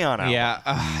Kings of Leon album. Yeah,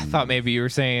 I thought maybe you were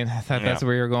saying that's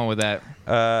where you were going with that.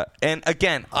 And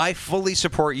again, I fully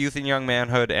support Youth and Young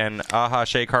Manhood and Aha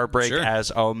Shake Heartbreak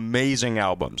as amazing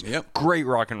albums. Yep. Great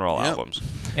rock and roll albums.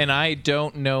 And I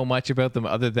don't know much about them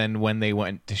other than when they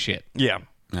went to shit. Yeah.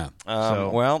 Yeah.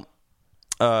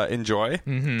 Enjoy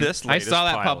this latest I saw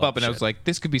that pile pop up of and I shit. was like,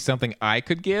 this could be something I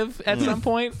could give at some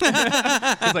point. Because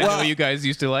I know you guys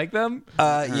used to like them.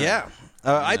 Yeah.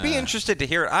 I'd be interested to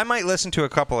hear it. I might listen to a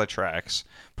couple of tracks.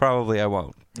 Probably I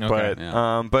won't. Okay.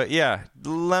 But yeah,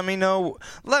 let me know.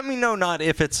 Let me know not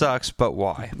if it sucks, but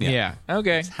why. Yeah.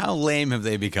 Okay. How lame have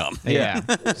they become? Yeah.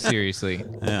 Seriously.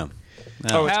 Yeah.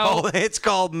 It's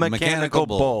called Mechanical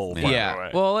Bull. by the Yeah.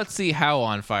 way. Well, let's see how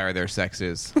on fire their sex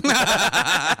is. No,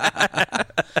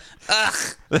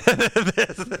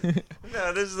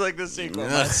 this is like the sequel.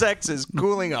 My sex is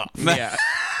cooling off. Yeah.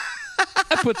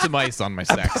 I put some ice on my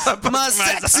sex. My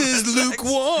sex is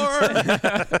lukewarm.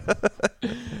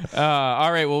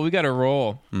 All right. Well, we got to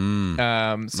roll. So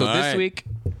this right. week,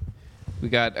 We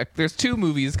got there's 2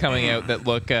 movies coming out that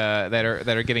look that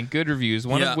are getting good reviews.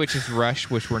 One of which is Rush,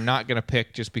 which we're not going to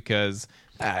pick just because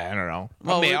I don't know.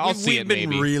 Well, I'll see it. We've been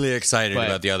maybe. really excited But-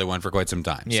 about the other one for quite some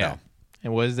time. Yeah. So.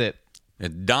 And what is it?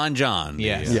 Don John,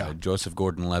 Yes. Joseph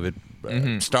Gordon-Levitt,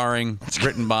 starring,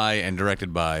 written by, and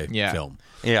directed by film.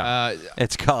 Yeah.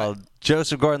 It's called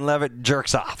Joseph Gordon-Levitt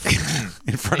Jerks Off.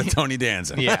 In front of Tony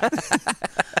Danza. Yeah.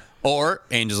 Or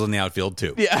Angels in the Outfield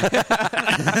 2. Yeah.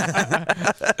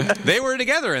 They were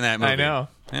together in that movie. I know.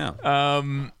 Yeah.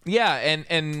 Yeah,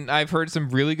 and I've heard some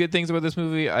really good things about this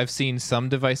movie. I've seen some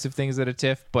divisive things at a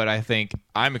TIFF, but I think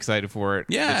I'm excited for it.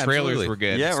 Yeah, the trailers absolutely. were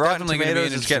good. Yeah, It's Rotten definitely gonna be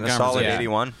Tomatoes an is getting a interesting solid conversation.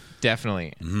 81.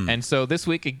 Definitely. And so this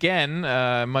week again,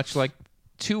 much like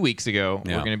 2 weeks ago,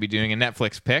 we're Yeah. going to be doing a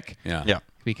Netflix pick. Yeah. Yeah.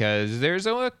 Because there's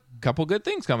a couple good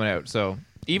things coming out. So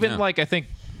even I think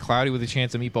Cloudy with a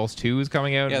Chance of Meatballs 2 is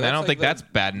coming out, and I don't think that's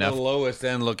bad enough. The lowest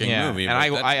end looking movie.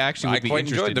 And but I actually would be quite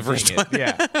interested enjoyed the in first seeing one. it.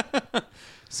 Yeah.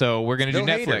 So we're gonna do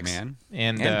Bill Netflix, Hader, man.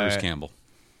 and Bruce Campbell.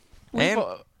 And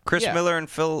Chris yeah. Miller and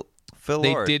Phil They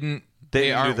Lord. didn't. They They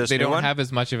didn't do aren't. this They new don't one? have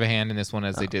as much of a hand in this one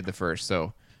as they did the first.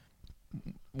 So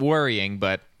worrying,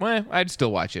 but I'd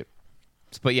still watch it.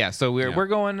 But yeah, so we're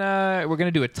going. We're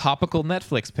gonna do a topical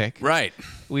Netflix pick. Right.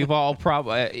 We've all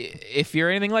probably, if you're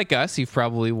anything like us, you've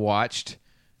probably watched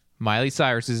Miley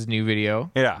Cyrus's new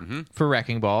video Yeah. for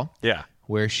Wrecking Ball, Yeah.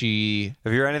 where she,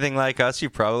 If you're anything like us, you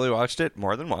probably watched it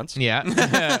more than once.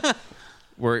 yeah,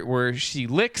 where she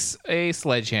licks a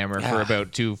sledgehammer for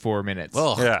about 4 minutes.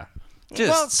 Ugh. Yeah. Just-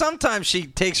 well, sometimes she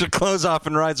takes her clothes off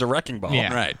and rides a wrecking ball.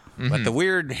 Yeah. Right. But the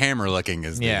weird hammer licking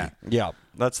is Yeah. Yeah.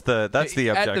 That's the At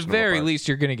objectionable the very part. least,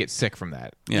 you're gonna get sick from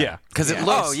that. Yeah. Because it Yeah.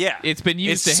 looks. Oh, yeah. It's been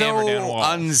used It's to hammer down so walls.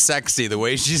 unsexy the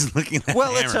way she's looking at that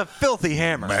Well, hammer. it's a filthy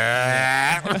hammer.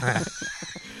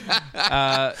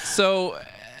 So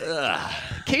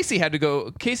Casey had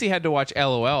to watch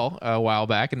LOL a while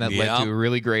back, and that led Yeah. to a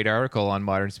really great article on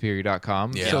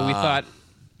modernsuperior.com. Yeah. So we thought,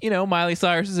 Miley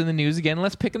Cyrus is in the news again.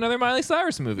 Let's pick another Miley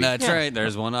Cyrus movie. That's right.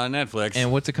 There's one on Netflix.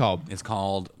 And what's it called? it's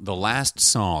called The Last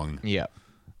Song. Yeah.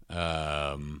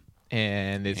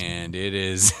 And it's And it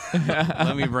is.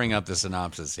 Let me bring up the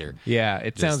synopsis here. yeah,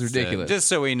 it sounds Just, ridiculous. just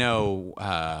so we know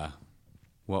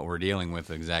what we're dealing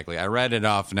with exactly. I read it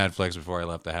off Netflix before I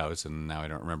left the house, and now I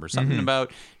don't remember. Something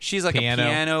about she's like Piano. a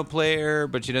piano player,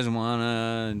 but she doesn't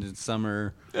wanna. It's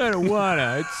summer. I don't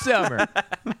wanna. It's summer.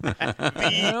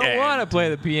 I don't wanna play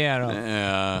the piano.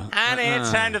 Honey,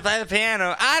 it's time to play the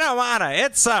piano. I don't wanna.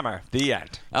 It's summer. The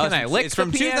end. Can I lick It's the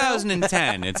from piano?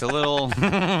 2010. It's a little.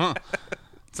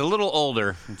 It's a little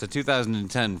older. It's a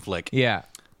 2010 flick. Yeah.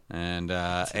 And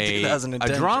a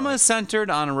 2010 drama joint. centered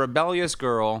on a rebellious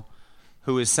girl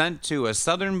who is sent to a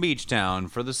southern beach town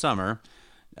for the summer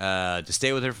to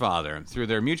stay with her father. Through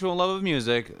their mutual love of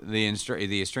music, the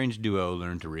estranged duo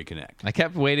learn to reconnect. I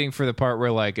kept waiting for the part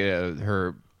where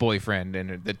her boyfriend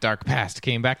and the dark past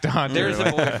came back to haunt her. There's a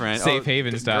like, boyfriend. Safe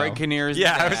Haven style. Greg Kinnear's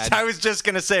Yeah, dad. I was just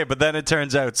gonna say, but then it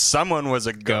turns out someone was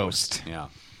a ghost. Yeah,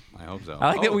 I hope so.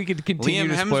 I like that we could continue Liam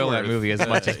to spoil that Hemsworth. movie as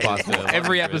much as possible.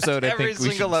 Every episode, I Every think we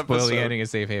should single spoil episode. the ending of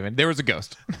Safe Haven. There was a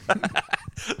ghost.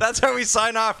 That's how we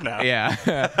sign off now. Yeah.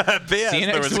 BS, See you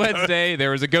there next was a ghost. Wednesday.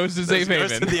 There was a ghost in Safe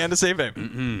Ghost Haven. at the end of Safe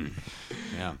Haven.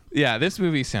 Yeah. Yeah, this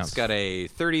movie sounds. It's got a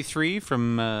 33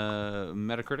 from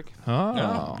Metacritic.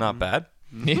 Oh, Not bad.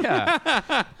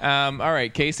 yeah. All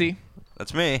right, Casey,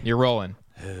 That's me. you're rolling.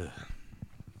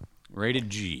 Rated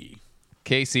G.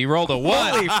 Casey rolled a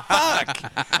 1. Holy fuck!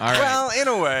 All right. Well, in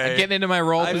a way, Getting into my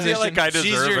roll I position. feel like I deserve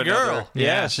She's your another. girl. Yeah,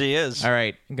 Yeah. she is. All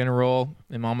right, I'm gonna roll.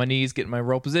 I'm on my knees, getting my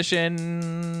roll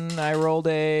position. I rolled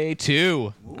a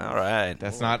 2. All right.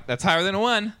 That's higher than a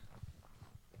 1.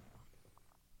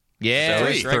 Yeah, So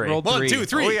Greg three. rolled 1, 3. 2,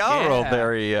 3. We all Yeah. rolled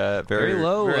very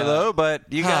low, very low. But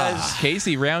you guys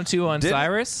Casey, round 2 on Didn't-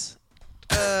 Cyrus.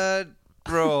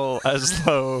 roll as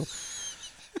low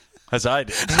as I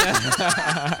did.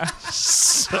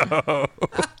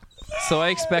 So I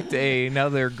expect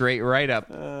another great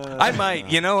write-up. I might.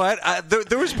 You know what?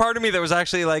 There was part of me that was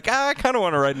actually like, I kind of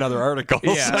want to write another article.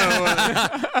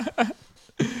 Yeah. So,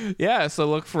 Yeah, so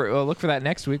look for that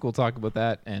next week. We'll talk about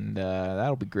that, and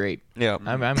that'll be great. yeah.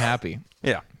 I'm happy.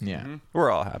 Yeah. Yeah, We're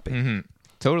all happy.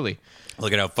 totally.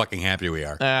 Look at how fucking happy we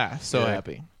are. So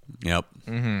happy. Yep.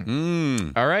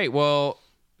 All right, well,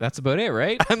 that's about it,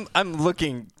 right? I'm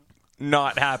looking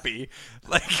not happy,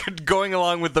 like going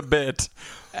along with the bit,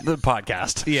 the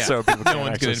podcast. Yeah. So people No can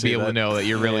one's actually going to be see able to that. know that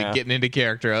you're really Yeah. getting into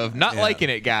character of not liking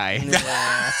it, guy.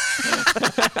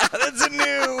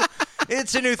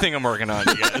 It's a new thing I'm working on,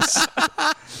 you guys.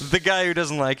 The guy who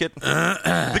doesn't like it.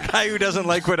 The guy who doesn't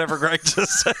like whatever Greg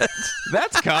just said.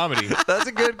 That's comedy. That's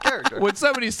a good character. When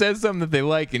somebody says something that they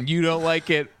like and you don't like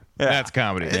it, that's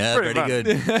comedy. Yeah, pretty good.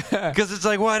 Because it's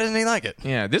like, why doesn't he like it?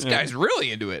 Yeah, this guy's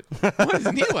really into it. Why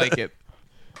doesn't he like it?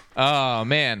 Oh,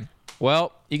 man.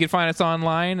 Well, you can find us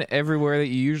online everywhere that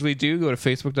you usually do. Go to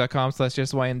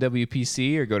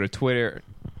facebook.com/SYNWPC or go to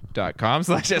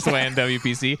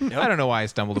twitter.com/SYNWPC. I don't know why I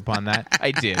stumbled upon that.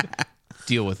 I did.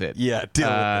 Deal with it. Yeah, deal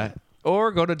with it.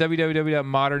 Or go to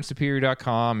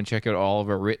www.modernsuperior.com and check out all of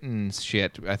our written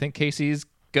shit. I think Casey's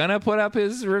gonna put up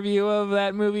his review of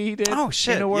that movie he did. Oh,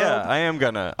 shit. In a World. Yeah, I am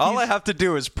gonna. All I have to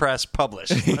do is press publish.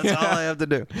 That's all I have to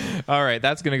do. All right,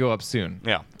 that's gonna go up soon.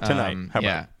 Yeah, tonight. How about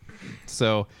yeah.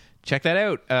 So check that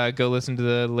out. Go listen to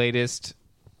the latest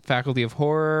Faculty of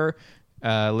Horror.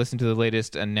 Listen to the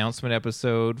latest announcement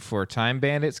episode for Time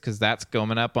Bandits, because that's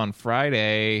coming up on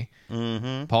Friday.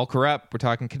 Mm-hmm. Paul Corrupt. We're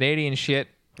talking Canadian shit.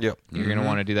 Yep. You're going to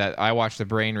want to do that. I watched The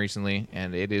Brain recently,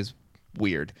 and it is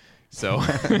weird. So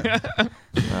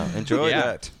enjoy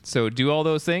that. So do all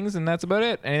those things, and that's about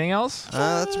it. Anything else?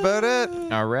 That's about it.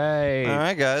 All right. All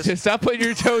right, guys. Stop putting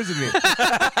your toes in me.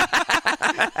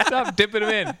 Stop dipping them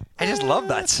in. I just love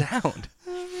that sound.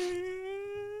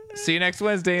 See you next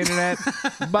Wednesday, Internet.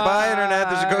 Bye. Bye, Internet.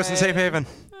 There's a ghost in Safe Haven.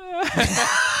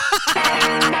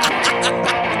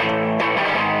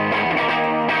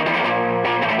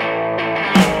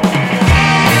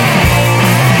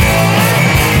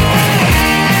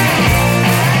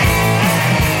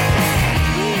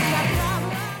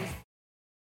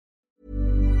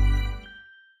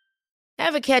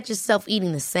 Ever catch yourself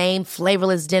eating the same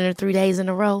flavorless dinner 3 days in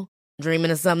a row?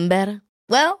 Dreaming of something better?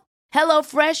 Well,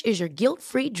 HelloFresh is your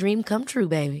guilt-free dream come true,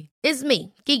 baby. It's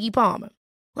me, Keke Palmer.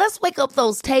 Let's wake up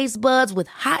those taste buds with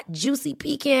hot, juicy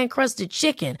pecan-crusted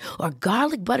chicken or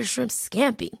garlic butter shrimp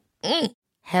scampi.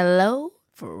 Hello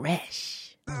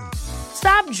Fresh.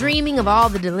 Stop dreaming of all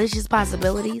the delicious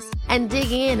possibilities and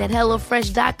dig in at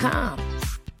HelloFresh.com.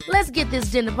 Let's get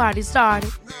this dinner party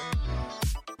started.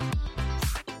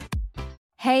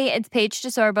 Hey, it's Paige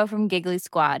DeSorbo from Giggly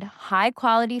Squad. High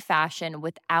quality fashion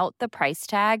without the price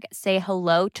tag. Say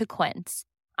hello to Quince.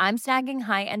 I'm snagging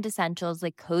high-end essentials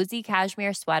like cozy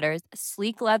cashmere sweaters,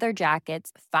 sleek leather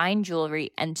jackets, fine jewelry,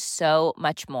 and so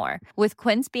much more. With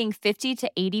Quince being 50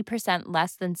 to 80%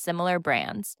 less than similar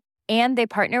brands. And they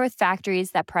partner with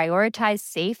factories that prioritize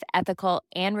safe, ethical,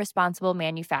 and responsible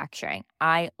manufacturing.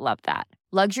 I love that.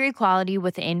 Luxury quality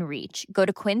within reach. Go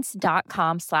to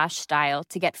quince.com/style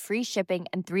to get free shipping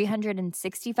and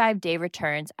 365-day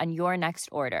returns on your next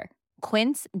order.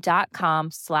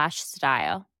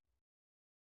 Quince.com/style.